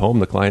client's home,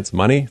 the client's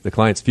money, the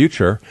client's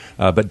future.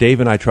 But Dave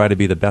and I try to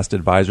be the best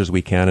advisors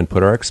we can and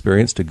put our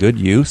experience to good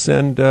use,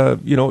 and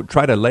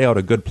try to lay out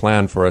a good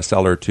plan for a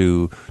seller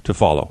to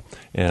follow.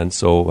 And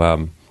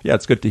so,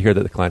 it's good to hear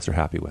that the clients are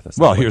happy with us.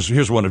 Well,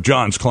 here's one of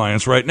John's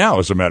clients right now,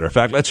 as a matter of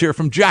fact. Let's hear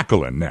from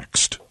Jacqueline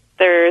next.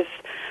 There's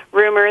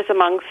rumors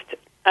amongst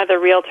other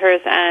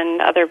realtors and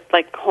other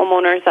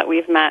homeowners that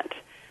we've met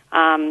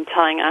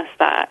telling us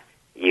that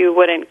you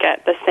wouldn't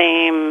get the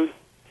same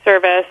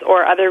service,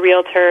 or other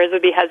realtors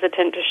would be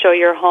hesitant to show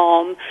your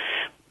home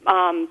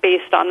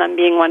based on them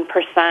being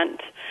 1%.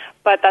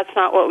 But that's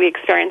not what we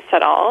experienced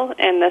at all.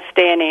 In this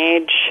day and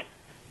age,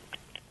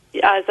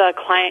 as a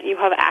client, you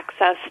have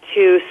access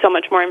to so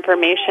much more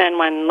information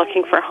when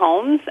looking for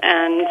homes,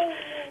 and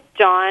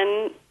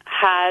John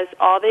has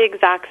all the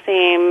exact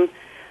same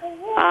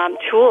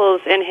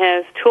tools in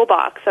his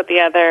toolbox that the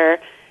other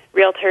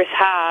realtors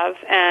have,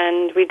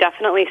 and we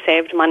definitely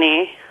saved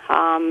money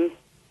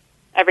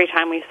every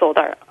time we sold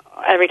a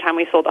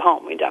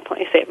home. We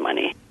definitely saved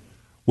money.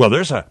 Well,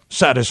 there's a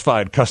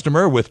satisfied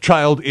customer with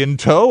child in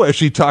tow, as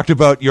she talked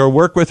about your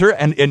work with her.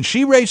 And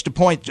she raised a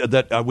point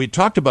that we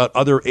talked about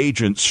other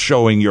agents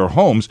showing your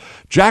homes.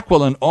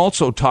 Jacqueline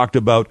also talked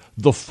about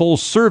the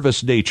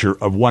full-service nature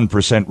of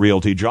 1%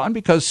 Realty, John,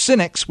 because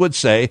cynics would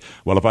say,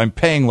 well, if I'm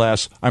paying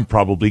less, I'm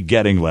probably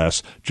getting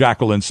less.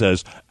 Jacqueline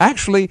says,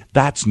 actually,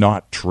 that's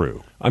not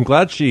true. I'm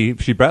glad she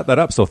brought that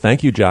up. So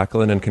thank you,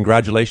 Jacqueline, and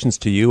congratulations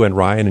to you and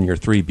Ryan and your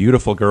 3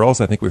 beautiful girls.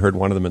 I think we heard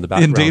one of them in the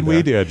background. Indeed, there.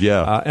 We did,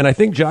 yeah. And I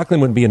think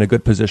Jacqueline would be in a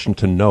good position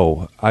to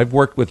know. I've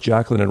worked with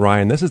Jacqueline and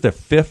Ryan. This is their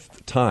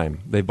 5th time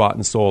they bought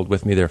and sold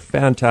with me. They're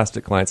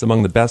fantastic clients,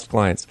 among the best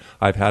clients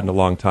I've had in a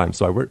long time.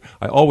 So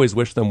I always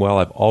wish them well.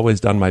 I've always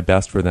done my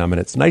best for them,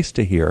 and it's nice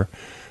to hear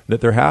that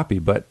they're happy.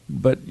 But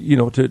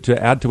to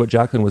add to what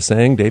Jacqueline was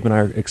saying, Dave and I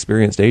are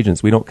experienced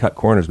agents. We don't cut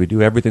corners. We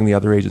do everything the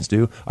other agents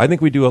do. I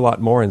think we do a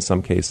lot more in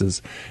some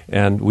cases.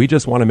 And we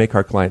just want to make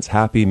our clients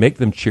happy, make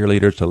them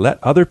cheerleaders, to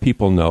let other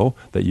people know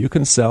that you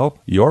can sell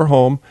your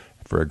home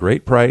for a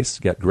great price,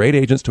 get great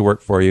agents to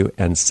work for you,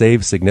 and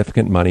save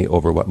significant money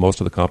over what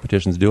most of the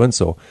competition's doing.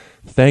 So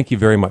thank you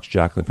very much,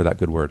 Jacqueline, for that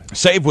good word.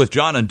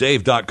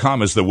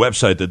 SaveWithJohnandDave.com is the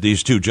website that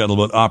these two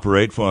gentlemen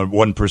operate for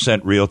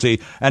 1% Realty.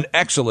 An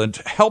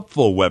excellent,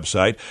 helpful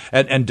website.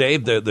 And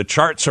Dave, the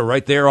charts are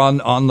right there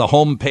on the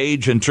home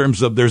page in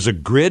terms of there's a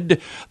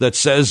grid that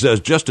says,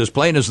 just as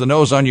plain as the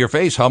nose on your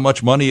face, how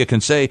much money you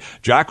can save.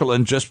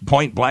 Jacqueline just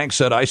point blank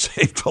said, I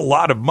saved a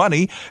lot of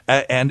money.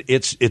 And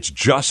it's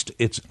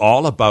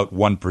all about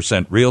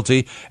 1%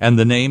 Realty. And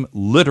the name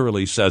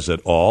literally says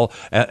it all.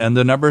 And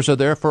the numbers are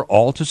there for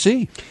all to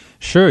see.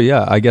 Sure,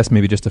 yeah. I guess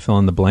maybe just to fill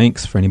in the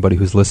blanks for anybody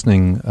who's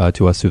listening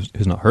to us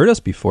who's not heard us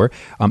before,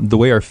 the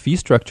way our fee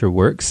structure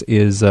works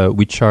is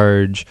we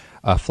charge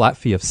a flat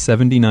fee of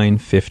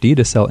 $79.50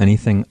 to sell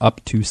anything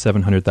up to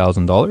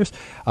 $700,000,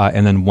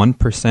 and then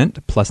 1%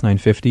 plus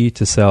 $9.50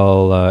 to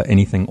sell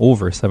anything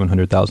over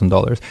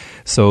 $700,000.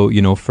 So,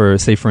 you know, for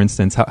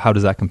instance, how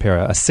does that compare?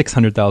 A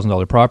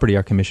 $600,000 property,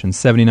 our commission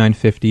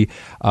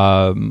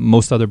 $79.50.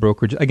 Most other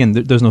brokerage, again,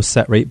 there's no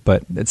set rate,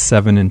 but it's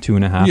 7 and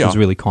 2.5 is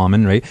really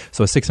common, right?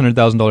 So a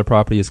 $600,000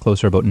 property is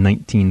closer about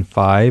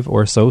 $19.5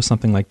 or so,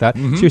 something like that.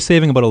 So you're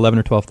saving about $11,000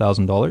 or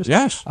 $12,000.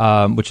 Yes,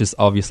 which is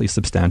obviously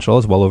substantial,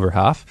 is well over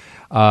half.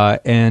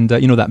 And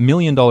you know, that $1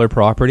 million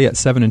property at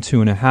 7 and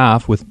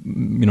 2.5 with,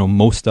 you know,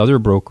 most other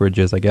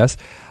brokerages, I guess,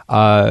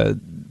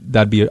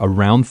 that'd be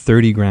around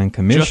 $30,000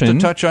 commission. Just a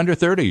touch under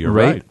 30, you're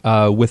right.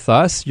 With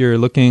us, you're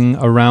looking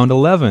around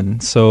 11,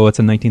 so it's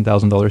a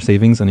 $19,000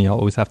 savings, and you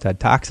always have to add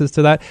taxes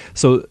to that.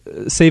 So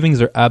savings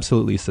are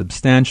absolutely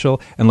substantial,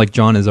 and like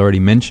John has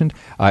already mentioned,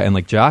 and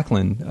like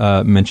Jacqueline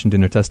mentioned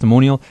in her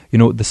testimonial, you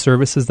know, the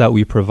services that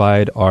we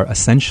provide are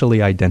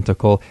essentially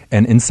identical,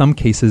 and in some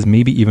cases,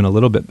 maybe even a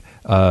little bit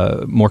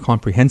more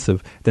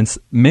comprehensive than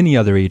many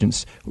other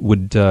agents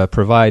would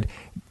provide.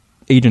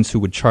 Agents who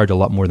would charge a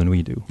lot more than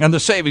we do. And the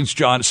savings,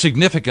 John,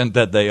 significant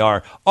that they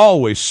are,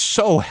 always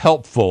so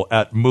helpful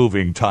at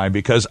moving time,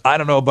 because I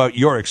don't know about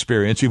your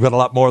experience, you've got a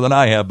lot more than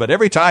I have, but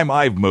every time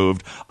I've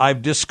moved,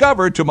 I've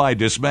discovered, to my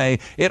dismay,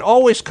 it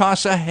always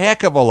costs a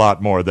heck of a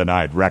lot more than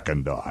I'd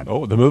reckoned on.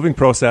 Oh, the moving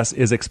process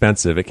is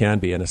expensive. It can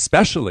be, and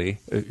especially,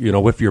 you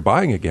know, if you're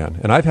buying again.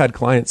 And I've had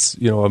clients,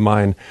 you know, of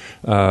mine,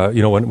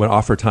 you know, when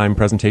offer time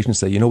presentations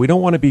say, you know, we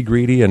don't want to be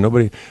greedy, and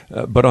nobody,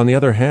 but on the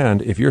other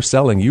hand, if you're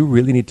selling, you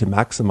really need to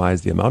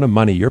maximize the amount of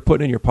money you're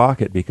putting in your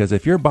pocket, because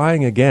if you're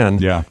buying again,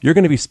 you're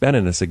going to be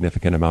spending a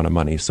significant amount of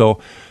money.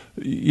 So,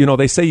 you know,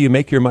 they say you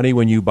make your money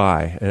when you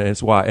buy, and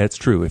it's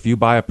true. If you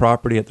buy a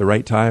property at the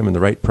right time and the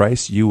right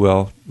price, you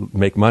will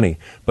make money.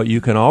 But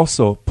you can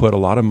also put a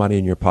lot of money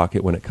in your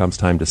pocket when it comes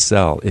time to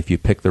sell if you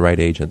pick the right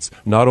agents.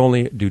 Not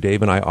only do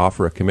Dave and I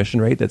offer a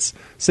commission rate that's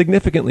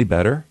significantly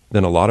better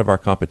than a lot of our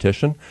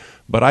competition,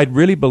 but I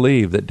really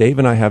believe that Dave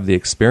and I have the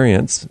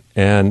experience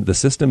and the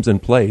systems in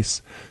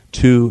place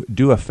to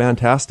do a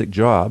fantastic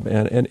job.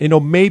 And you know,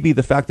 maybe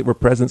the fact that we're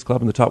President's Club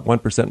in the top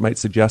 1% might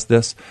suggest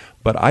this,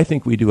 but I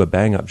think we do a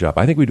bang-up job.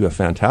 I think we do a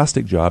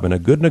fantastic job, and a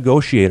good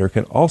negotiator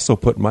can also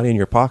put money in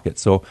your pocket.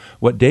 So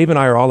what Dave and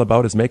I are all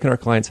about is making our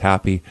clients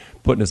happy,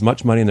 putting as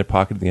much money in their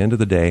pocket at the end of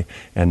the day,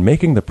 and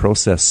making the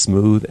process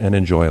smooth and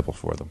enjoyable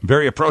for them.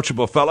 Very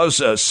approachable, fellows.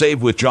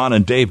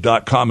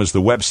 SaveWithJohnandDave.com is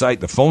the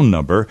website. The phone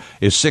number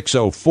is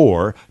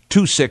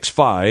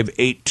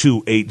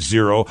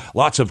 604-265-8280.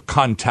 Lots of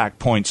contact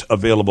points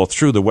available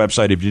through the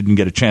website. If you didn't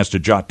get a chance to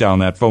jot down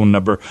that phone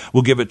number,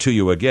 we'll give it to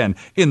you again.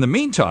 In the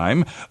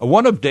meantime,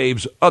 one of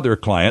Dave's other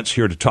clients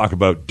here to talk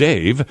about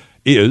Dave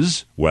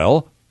is,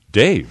 well,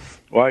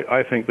 Dave. Well,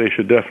 I think they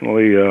should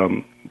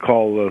definitely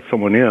call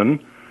someone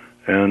in,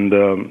 and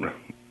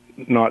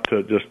not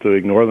just to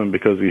ignore them,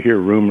 because you hear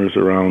rumors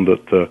around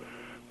that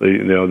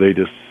they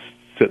just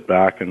sit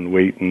back and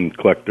wait and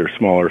collect their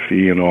smaller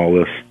fee and all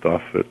this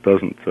stuff. It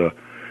doesn't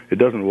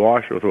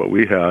wash with what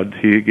we had.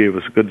 He gave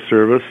us good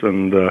service,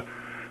 and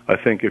I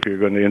think if you're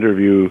going to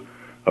interview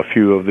a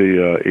few of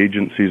the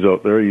agencies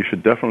out there, you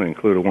should definitely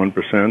include a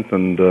 1%,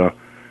 and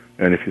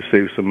if you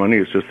save some money,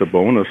 it's just a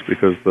bonus,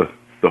 because the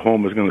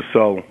home is going to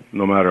sell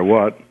no matter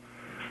what,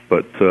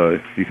 but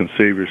you can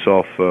save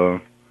yourself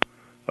a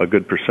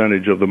good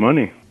percentage of the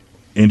money.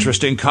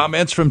 Interesting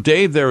comments from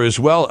Dave there as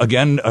well.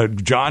 Again,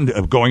 John,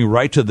 going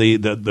right to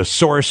the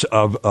source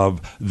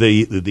of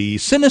the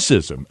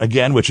cynicism,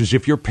 again, which is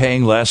if you're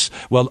paying less,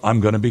 well,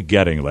 I'm going to be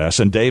getting less.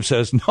 And Dave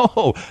says,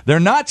 no, they're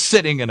not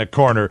sitting in a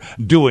corner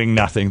doing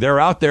nothing. They're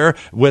out there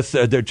with,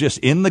 they're just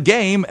in the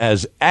game,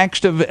 as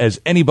active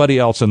as anybody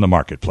else in the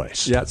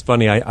marketplace. Yeah, it's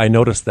funny. I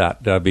noticed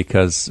that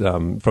because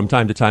from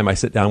time to time I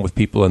sit down with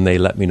people and they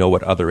let me know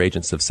what other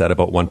agents have said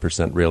about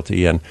 1%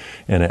 Realty. And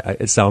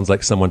it sounds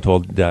like someone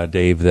told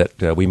Dave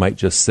that we might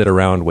just sit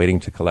around waiting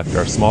to collect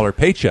our smaller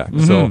paycheck.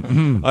 So I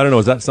don't know.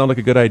 Does that sound like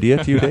a good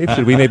idea to you, Dave?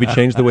 Should we maybe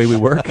change the way we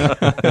work?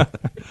 But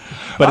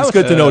it's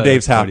good to know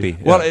Dave's happy.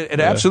 Well, it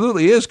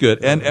absolutely is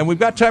good. And we've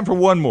got time for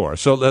one more.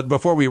 So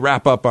before we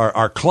wrap up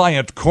our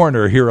client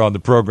corner here on the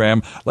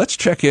program, let's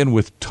check in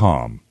with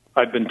Tom.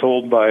 I've been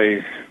told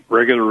by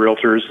regular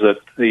realtors that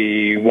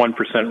the 1%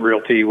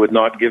 Realty would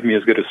not give me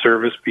as good a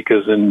service,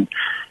 because in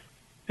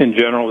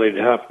general,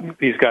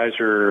 these guys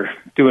are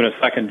doing a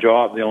second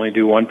job. They only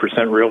do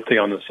 1% Realty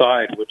on the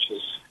side, which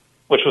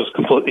was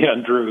completely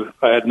untrue.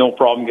 I had no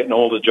problem getting a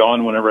hold of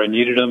John whenever I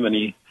needed him, and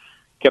he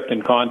kept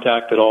in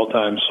contact at all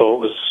times. So it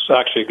was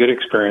actually a good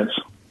experience.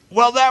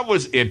 Well, that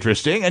was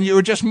interesting. And you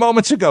were just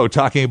moments ago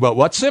talking about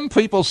what some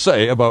people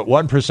say about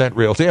 1%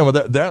 Realty.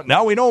 And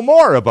now we know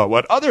more about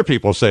what other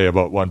people say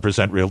about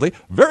 1% Realty,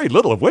 very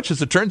little of which,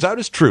 as it turns out,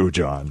 is true,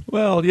 John.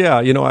 Well, yeah,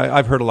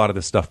 I've heard a lot of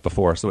this stuff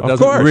before, so it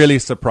doesn't really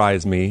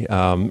surprise me.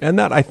 And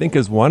that, I think,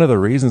 is one of the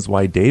reasons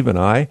why Dave and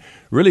I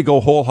really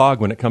go whole hog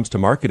when it comes to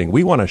marketing.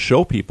 We want to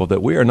show people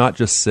that we are not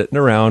just sitting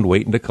around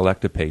waiting to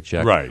collect a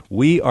paycheck. Right.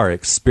 We are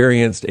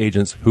experienced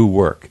agents who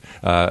work.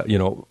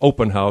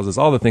 Open houses,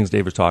 all the things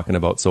Dave was talking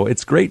about. So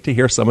it's great to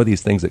hear some of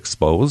these things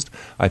exposed.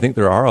 I think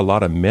there are a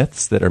lot of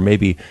myths that are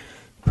maybe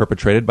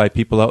perpetrated by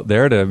people out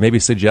there to maybe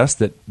suggest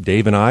that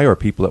Dave and I or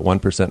people at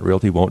 1%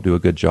 Realty won't do a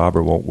good job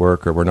or won't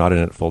work or we're not in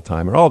it full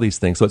time or all these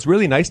things. So it's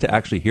really nice to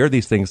actually hear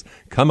these things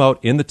come out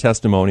in the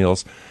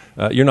testimonials.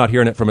 You're not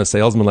hearing it from a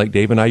salesman like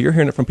Dave and I. You're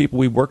hearing it from people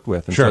we've worked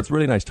with. And Sure. So it's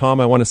really nice. Tom,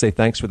 I want to say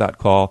thanks for that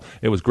call.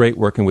 It was great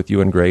working with you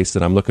and Grace,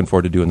 and I'm looking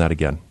forward to doing that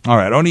again. All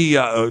right, only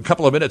a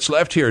couple of minutes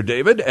left here,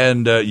 David,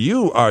 and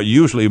you are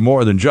usually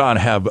more than John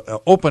have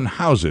open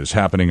houses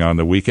happening on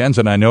the weekends,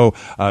 and I know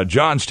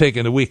John's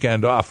taking the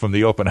weekend off from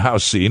the open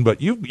house scene,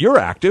 but you're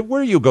active.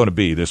 Where are you going to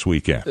be this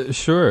weekend?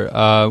 Sure.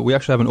 We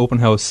actually have an open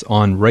house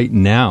on right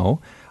now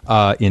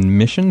in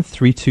Mission,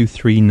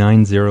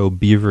 32390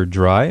 Beaver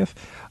Drive.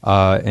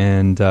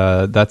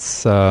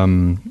 That's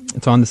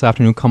it's on this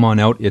afternoon. Come on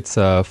out. It's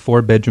a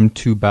 4-bedroom,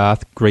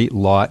 2-bath, great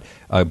lot,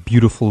 a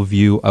beautiful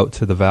view out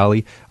to the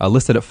valley.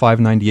 Listed at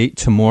 $598.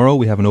 Tomorrow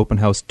we have an open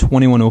house,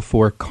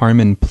 2104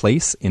 Carmen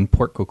Place in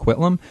Port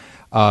Coquitlam.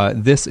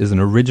 This is an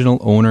original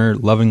owner,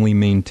 lovingly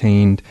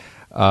maintained,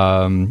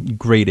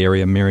 great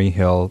area, Mary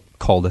Hill,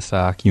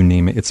 cul-de-sac, you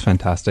name it. It's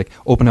fantastic.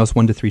 Open house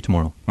 1 to 3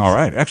 tomorrow. All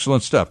right,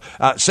 excellent stuff.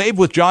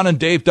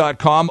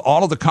 SaveWithJohnandDave.com.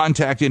 All of the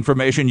contact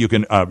information. You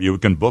can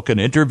book an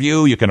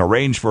interview. You can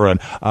arrange for an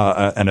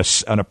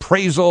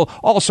appraisal.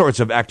 All sorts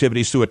of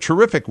activities through a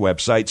terrific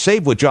website,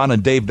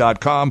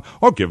 SaveWithJohnandDave.com,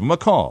 or give them a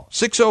call,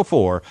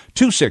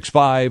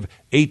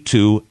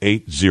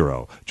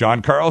 604-265-8280.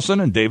 John Carlson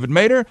and David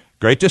Mader,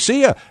 great to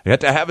see you. You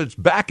had to have us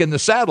back in the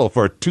saddle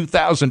for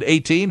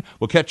 2018.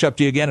 We'll catch up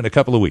to you again in a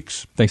couple of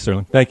weeks. Thanks,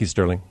 Sterling. Thank you,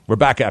 Sterling. We're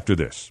back after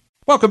this.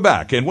 Welcome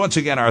back, and once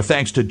again our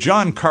thanks to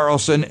John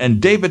Carlson and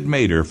David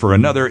Mader for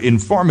another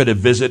informative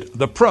visit.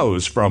 The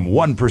pros from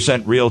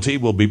 1% Realty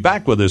will be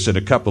back with us in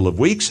a couple of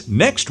weeks.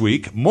 Next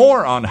week,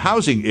 more on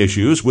housing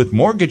issues with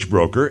mortgage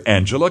broker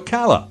Angela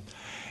Calla.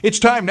 It's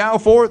time now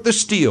for the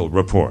Steele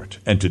Report.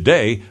 And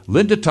today,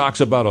 Linda talks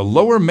about a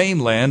Lower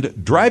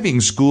Mainland driving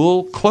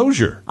school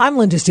closure. I'm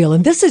Linda Steele,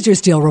 and this is your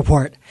Steele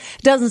Report.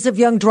 Dozens of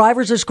young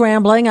drivers are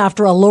scrambling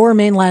after a Lower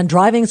Mainland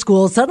driving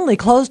school suddenly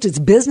closed its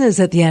business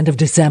at the end of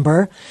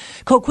December.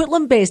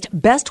 Coquitlam-based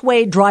Best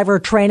Way driver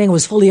training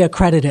was fully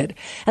accredited,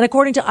 and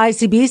according to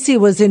ICBC,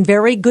 was in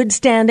very good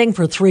standing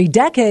for 3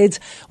 decades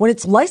when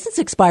its license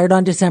expired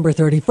on December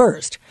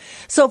 31st.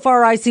 So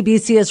far,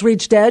 ICBC has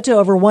reached out to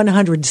over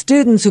 100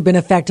 students who've been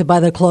affected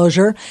by the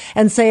closure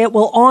and say it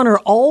will honor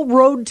all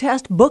road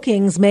test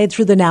bookings made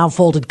through the now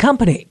folded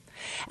company.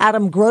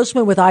 Adam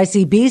Grossman with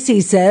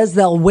ICBC says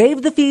they'll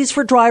waive the fees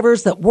for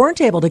drivers that weren't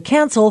able to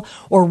cancel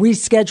or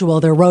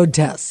reschedule their road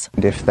tests.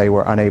 And if they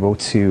were unable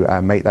to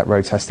make that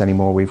road test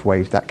anymore, we've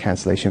waived that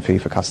cancellation fee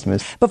for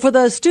customers. But for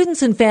the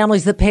students and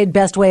families that paid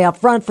Best Way up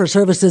front for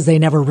services they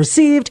never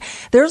received,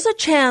 there's a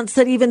chance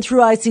that even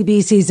through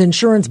ICBC's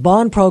insurance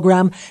bond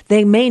program,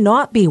 they may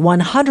not be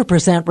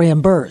 100%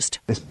 reimbursed.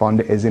 This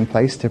bond is in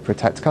place to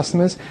protect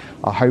customers.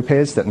 Our hope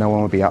is that no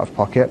one will be out of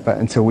pocket, but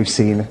until we've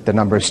seen the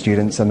number of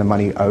students and the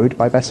money owed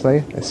by Best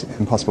Way, it's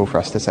impossible for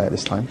us to say at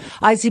this time.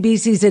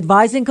 ICBC's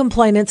advising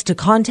complainants to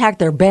contact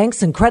their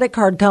banks and credit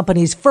card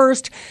companies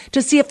first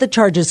to see if the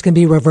charges can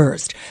be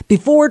reversed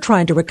before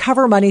trying to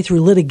recover money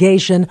through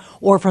litigation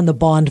or from the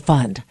bond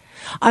fund.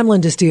 I'm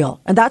Linda Steele,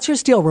 and that's your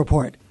Steele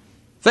Report.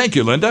 Thank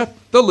you, Linda.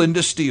 The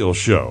Linda Steele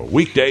Show,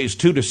 weekdays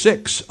 2 to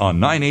 6 on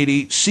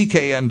 980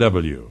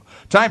 CKNW.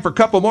 Time for a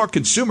couple more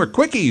consumer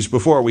quickies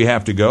before we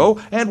have to go.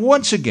 And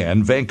once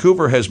again,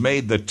 Vancouver has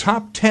made the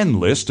top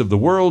 10 list of the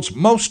world's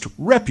most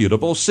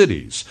reputable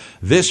cities.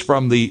 This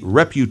from the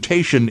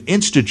Reputation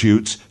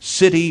Institute's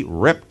City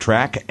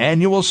RepTrak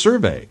annual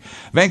survey.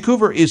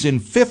 Vancouver is in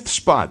 5th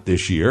spot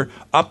this year,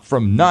 up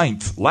from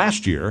 9th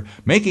last year,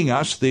 making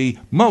us the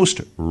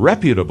most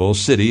reputable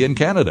city in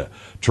Canada.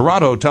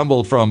 Toronto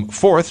tumbled from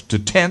 4th to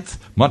 10th.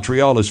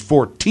 Montreal is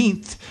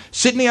 14th.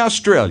 Sydney,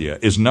 Australia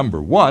is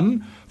number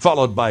 1.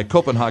 Followed by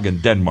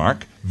Copenhagen,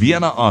 Denmark,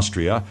 Vienna,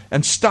 Austria,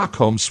 and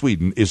Stockholm,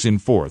 Sweden is in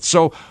 4th.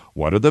 So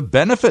what are the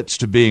benefits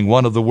to being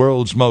one of the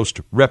world's most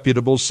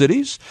reputable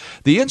cities?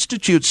 The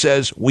Institute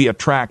says we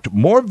attract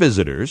more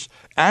visitors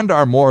and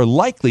are more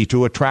likely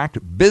to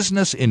attract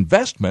business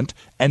investment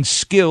and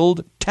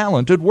skilled,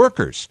 talented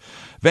workers.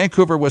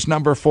 Vancouver was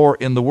number 4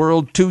 in the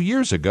world 2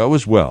 years ago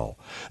as well.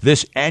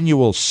 This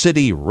annual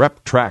City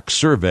RepTrak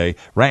survey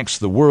ranks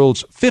the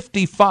world's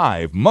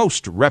 55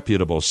 most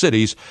reputable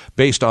cities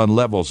based on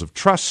levels of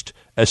trust,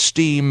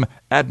 esteem,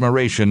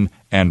 admiration,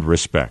 and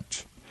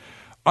respect.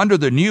 Under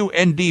the new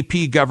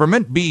NDP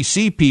government,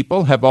 BC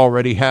people have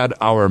already had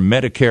our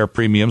Medicare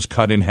premiums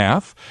cut in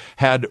half,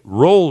 had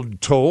road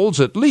tolls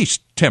at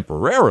least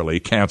temporarily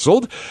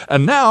canceled,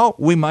 and now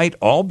we might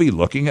all be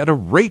looking at a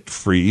rate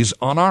freeze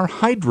on our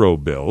hydro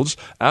bills,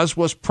 as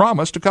was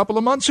promised a couple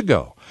of months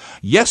ago.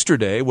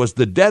 Yesterday was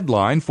the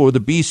deadline for the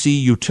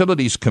BC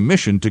Utilities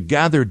Commission to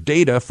gather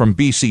data from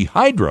BC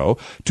Hydro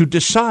to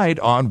decide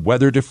on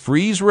whether to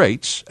freeze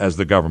rates, as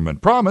the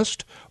government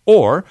promised,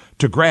 or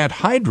to grant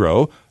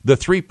Hydro the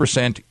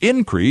 3%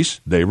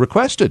 increase they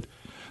requested.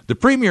 The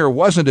Premier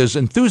wasn't as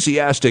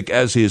enthusiastic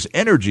as his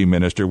energy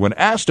minister when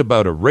asked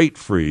about a rate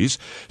freeze,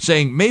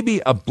 saying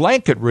maybe a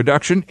blanket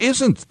reduction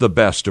isn't the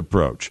best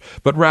approach,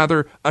 but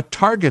rather a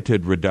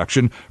targeted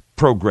reduction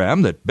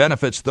program that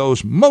benefits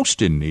those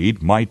most in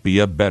need might be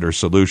a better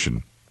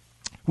solution.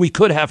 We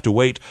could have to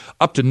wait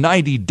up to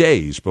 90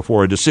 days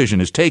before a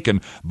decision is taken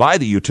by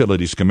the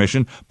Utilities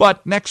Commission,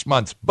 but next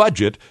month's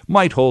budget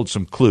might hold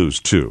some clues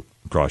too.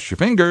 Cross your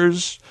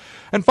fingers.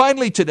 And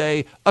finally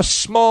today, a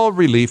small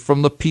relief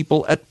from the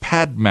people at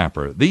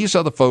PadMapper. These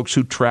are the folks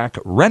who track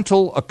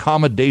rental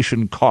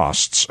accommodation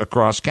costs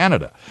across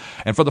Canada.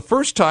 And for the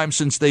first time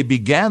since they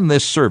began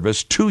this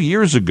service 2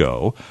 years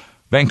ago,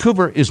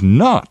 Vancouver is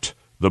not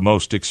the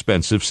most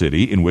expensive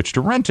city in which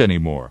to rent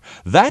anymore.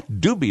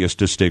 That dubious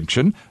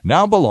distinction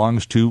now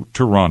belongs to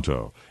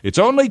Toronto. It's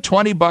only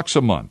 $20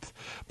 a month,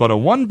 but a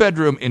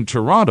one-bedroom in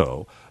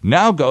Toronto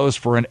now goes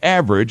for an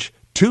average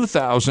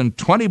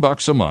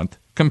 $2,020 a month,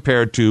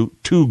 compared to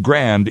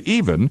 $2,000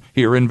 even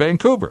here in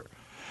Vancouver.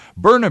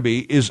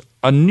 Burnaby is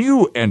a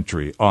new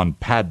entry on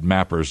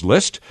PadMapper's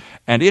list,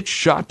 and it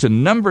shot to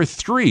number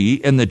 3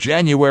 in the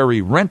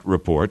January rent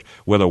report,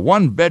 with a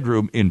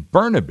one-bedroom in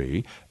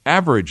Burnaby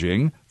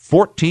averaging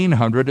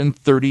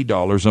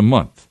 $1,430 a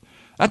month.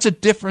 That's a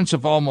difference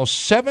of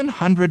almost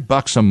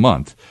 $700 a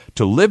month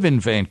to live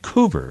in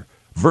Vancouver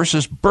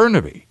versus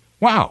Burnaby.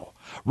 Wow!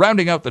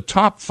 Rounding out the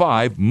top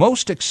 5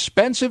 most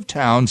expensive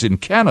towns in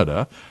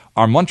Canada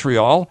are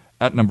Montreal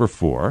at number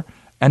 4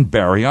 and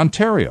Barrie,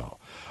 Ontario.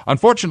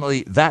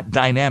 Unfortunately, that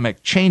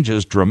dynamic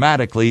changes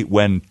dramatically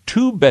when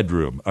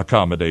two-bedroom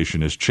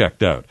accommodation is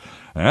checked out.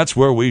 And that's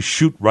where we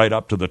shoot right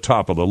up to the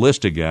top of the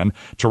list again.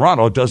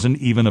 Toronto doesn't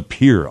even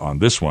appear on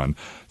this one.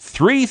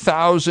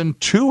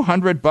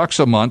 $3,200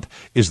 a month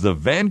is the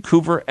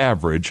Vancouver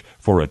average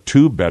for a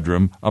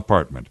two-bedroom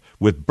apartment,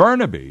 with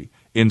Burnaby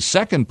in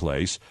second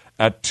place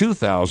at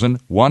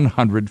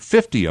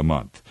 $2,150 a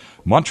month.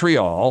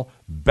 Montreal,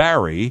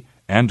 Barrie,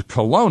 and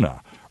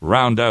Kelowna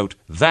round out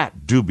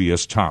that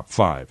dubious top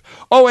 5.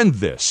 Oh, and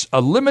this, a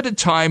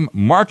limited-time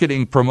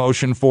marketing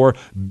promotion for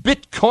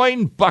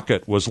Bitcoin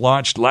Bucket was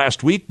launched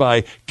last week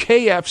by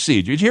KFC.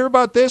 Did you hear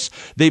about this?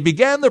 They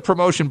began the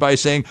promotion by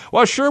saying,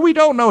 well, sure, we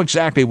don't know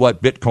exactly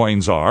what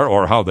Bitcoins are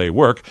or how they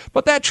work,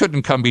 but that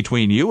shouldn't come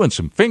between you and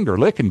some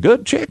finger-licking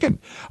good chicken.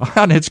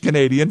 On its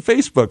Canadian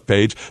Facebook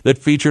page that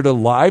featured a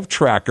live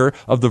tracker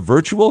of the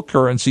virtual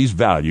currency's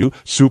value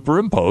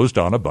superimposed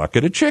on a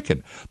bucket of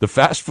chicken. The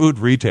fast food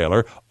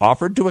retailer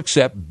offered to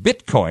accept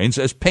Bitcoins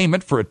as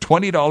payment for a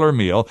 $20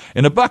 meal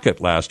in a bucket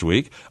last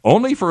week,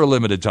 only for a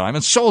limited time,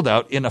 and sold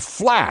out in a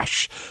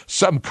flash.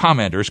 Some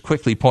commenters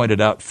quickly pointed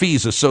out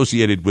fees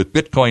associated with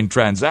Bitcoin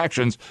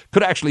transactions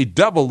could actually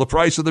double the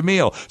price of the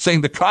meal,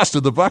 saying the cost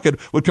of the bucket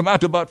would come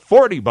out to about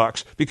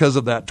 $40 because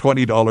of that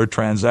 $20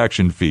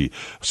 transaction fee.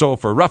 So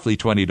for roughly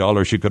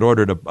 $20, you could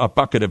order a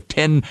bucket of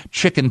 10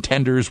 chicken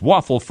tenders,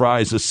 waffle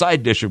fries, a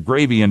side dish of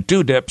gravy, and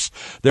 2 dips.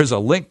 There's a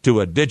link to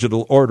a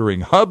digital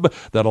ordering hub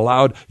that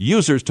allowed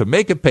users to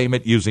make a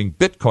payment using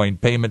Bitcoin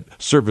payment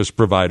service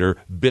provider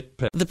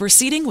BitPay. The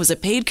proceeding was a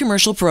paid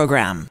commercial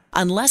program.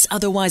 Unless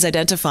otherwise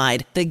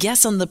identified, the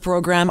guests on the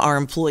program are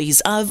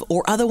employees of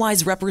or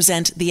otherwise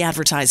represent the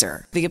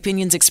advertiser. The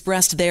opinions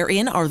expressed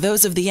therein are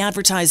those of the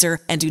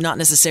advertiser and do not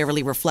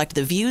necessarily reflect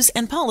the views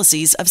and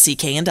policies of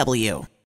CKNW.